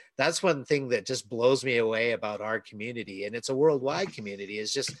 And that's one thing that just blows me away about our community. And it's a worldwide community,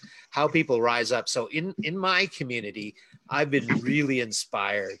 is just how people rise up. So in my community, I've been really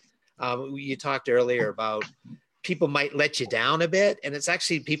inspired. You talked earlier about people might let you down a bit. And it's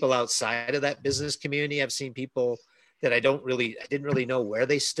actually people outside of that business community. I've seen people that I didn't really know where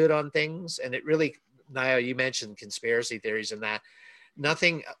they stood on things. And it really, Niall, you mentioned conspiracy theories and that.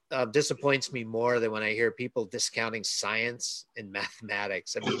 Nothing disappoints me more than when I hear people discounting science and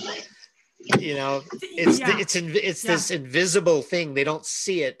mathematics. I mean, it's this invisible thing. They don't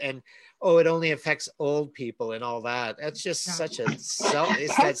see it. And, it only affects old people and all that. That's just such a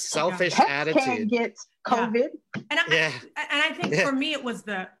that selfish attitude. Get COVID. And I think for me, it was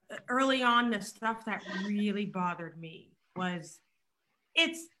the early on, the stuff that really bothered me was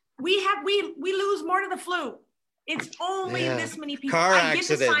we lose more to the flu. It's only this many people. Car I get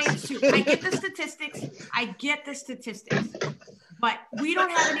accidents. the science too. I get the statistics. But we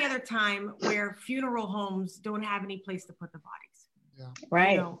don't have any other time where funeral homes don't have any place to put the bodies. Yeah.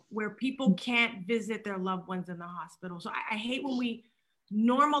 Right. Where people can't visit their loved ones in the hospital. So I hate when we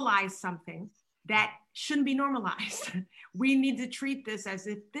normalize something that shouldn't be normalized. We need to treat this as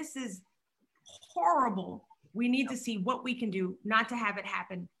if this is horrible. We need to see what we can do not to have it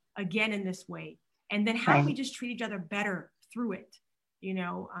happen again in this way. And then how do we just treat each other better through it,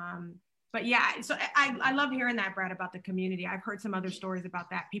 But yeah, so I love hearing that, Brad, about the community. I've heard some other stories about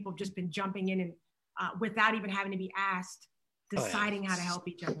that. People have just been jumping in and without even having to be asked, deciding how to help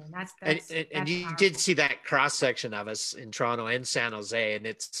each other. And that's you powerful. did see that cross section of us in Toronto and San Jose. And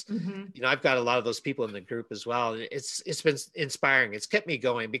it's, I've got a lot of those people in the group as well. It's been inspiring. It's kept me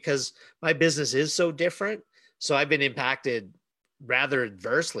going because my business is so different. So I've been impacted rather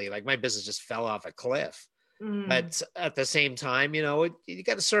adversely. Like my business just fell off a cliff. But at the same time, you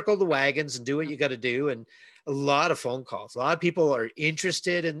got to circle the wagons and do what you got to do. And a lot of phone calls. A lot of people are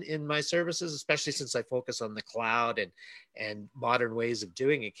interested in my services, especially since I focus on the cloud and modern ways of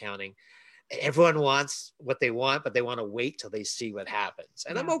doing accounting. Everyone wants what they want, but they want to wait till they see what happens.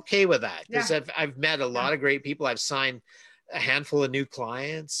 And I'm okay with that because I've met a lot of great people. I've signed a handful of new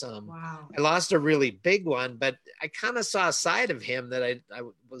clients. Wow. I lost a really big one, but I kind of saw a side of him that I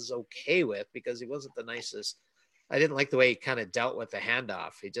was okay with because he wasn't the nicest. I didn't like the way he kind of dealt with the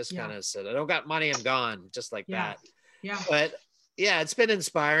handoff. He just kind of said, I don't got money, I'm gone. Just like that. Yeah. But it's been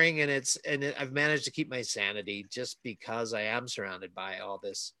inspiring and I've managed to keep my sanity just because I am surrounded by all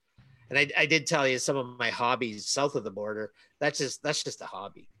this. And I did tell you some of my hobbies south of the border. That's just a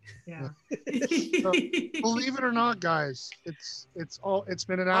hobby. Yeah. So, believe it or not, guys, it's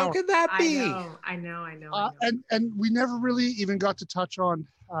been an hour. How could that be? I know. And we never really even got to touch on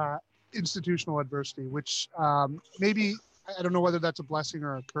institutional adversity, which maybe, I don't know whether that's a blessing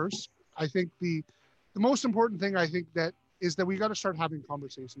or a curse. I think the most important thing that is that we got to start having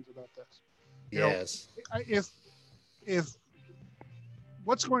conversations about this. Yes. If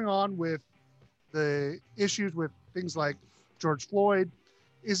what's going on with the issues with things like George Floyd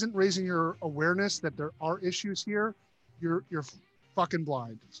isn't raising your awareness that there are issues here, you're fucking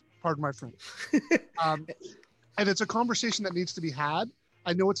blind. Pardon my French. And it's a conversation that needs to be had.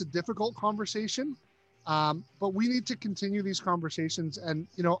 I know it's a difficult conversation, but we need to continue these conversations. And,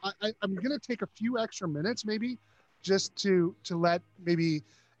 I'm going to take a few extra minutes maybe just to let maybe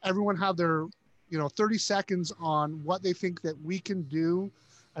everyone have their, 30 seconds on what they think that we can do,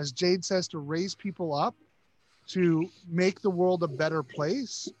 as Jade says, to raise people up, to make the world a better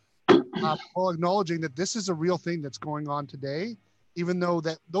place, while acknowledging that this is a real thing that's going on today, even though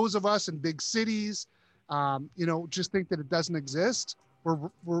that those of us in big cities, just think that it doesn't exist.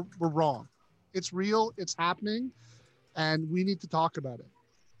 We're wrong. It's real. It's happening, and we need to talk about it.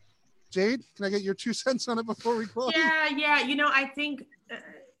 Jade, can I get your 2 cents on it before we close? Yeah. I think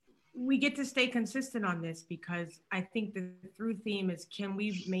we get to stay consistent on this, because I think the through theme is, can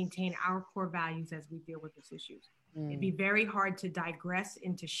we maintain our core values as we deal with this issues? It'd be very hard to digress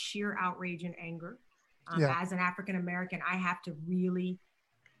into sheer outrage and anger. As an African American, I have to really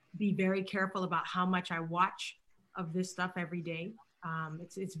be very careful about how much I watch of this stuff every day.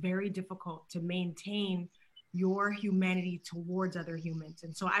 It's very difficult to maintain your humanity towards other humans.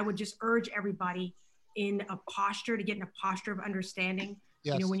 And so I would just urge everybody to get in a posture of understanding.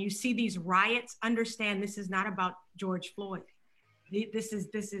 Yes. You know, when you see these riots, understand this is not about George Floyd. This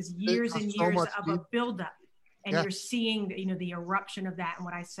is years and years of a buildup. And you're seeing, you know, the eruption of that. And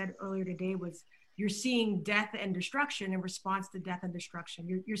what I said earlier today was, you're seeing death and destruction in response to death and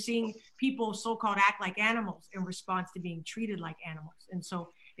destruction. You're seeing people so-called act like animals in response to being treated like animals. And so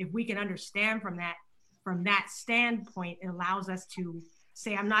if we can understand from that standpoint, it allows us to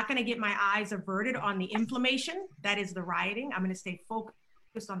say, I'm not going to get my eyes averted on the inflammation, that is the rioting. I'm going to stay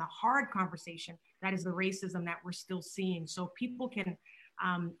focused on the hard conversation, that is the racism that we're still seeing. So people can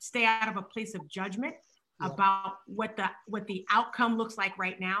stay out of a place of judgment about what the outcome looks like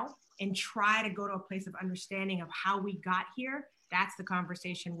right now, and try to go to a place of understanding of how we got here. That's the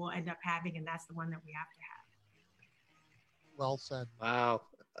conversation we'll end up having, and that's the one that we have to have. Well said. Wow.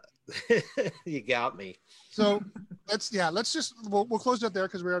 You got me. So we'll close it there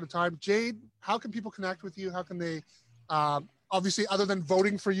because we're out of time. Jade, how can people connect with you? How can they, obviously, other than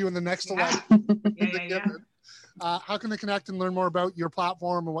voting for you in the next election, how can they connect and learn more about your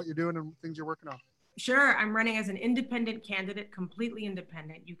platform and what you're doing and things you're working on? Sure. I'm running as an independent candidate, completely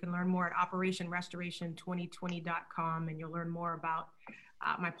independent. You can learn more at operationrestoration2020.com, and you'll learn more about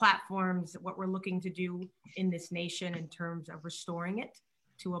my platforms, what we're looking to do in this nation in terms of restoring it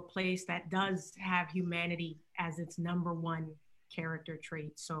to a place that does have humanity as its number one character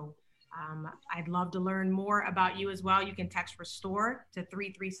trait. So I'd love to learn more about you as well. You can text RESTORE to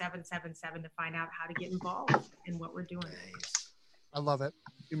 33777 to find out how to get involved in what we're doing. I love it.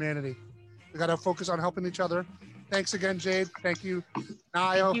 Humanity. We got to focus on helping each other. Thanks again, Jade. Thank you,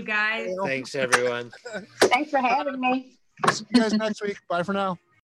 Niall. Thank you, guys. Thanks, everyone. Thanks for having me. See you guys next week. Bye for now.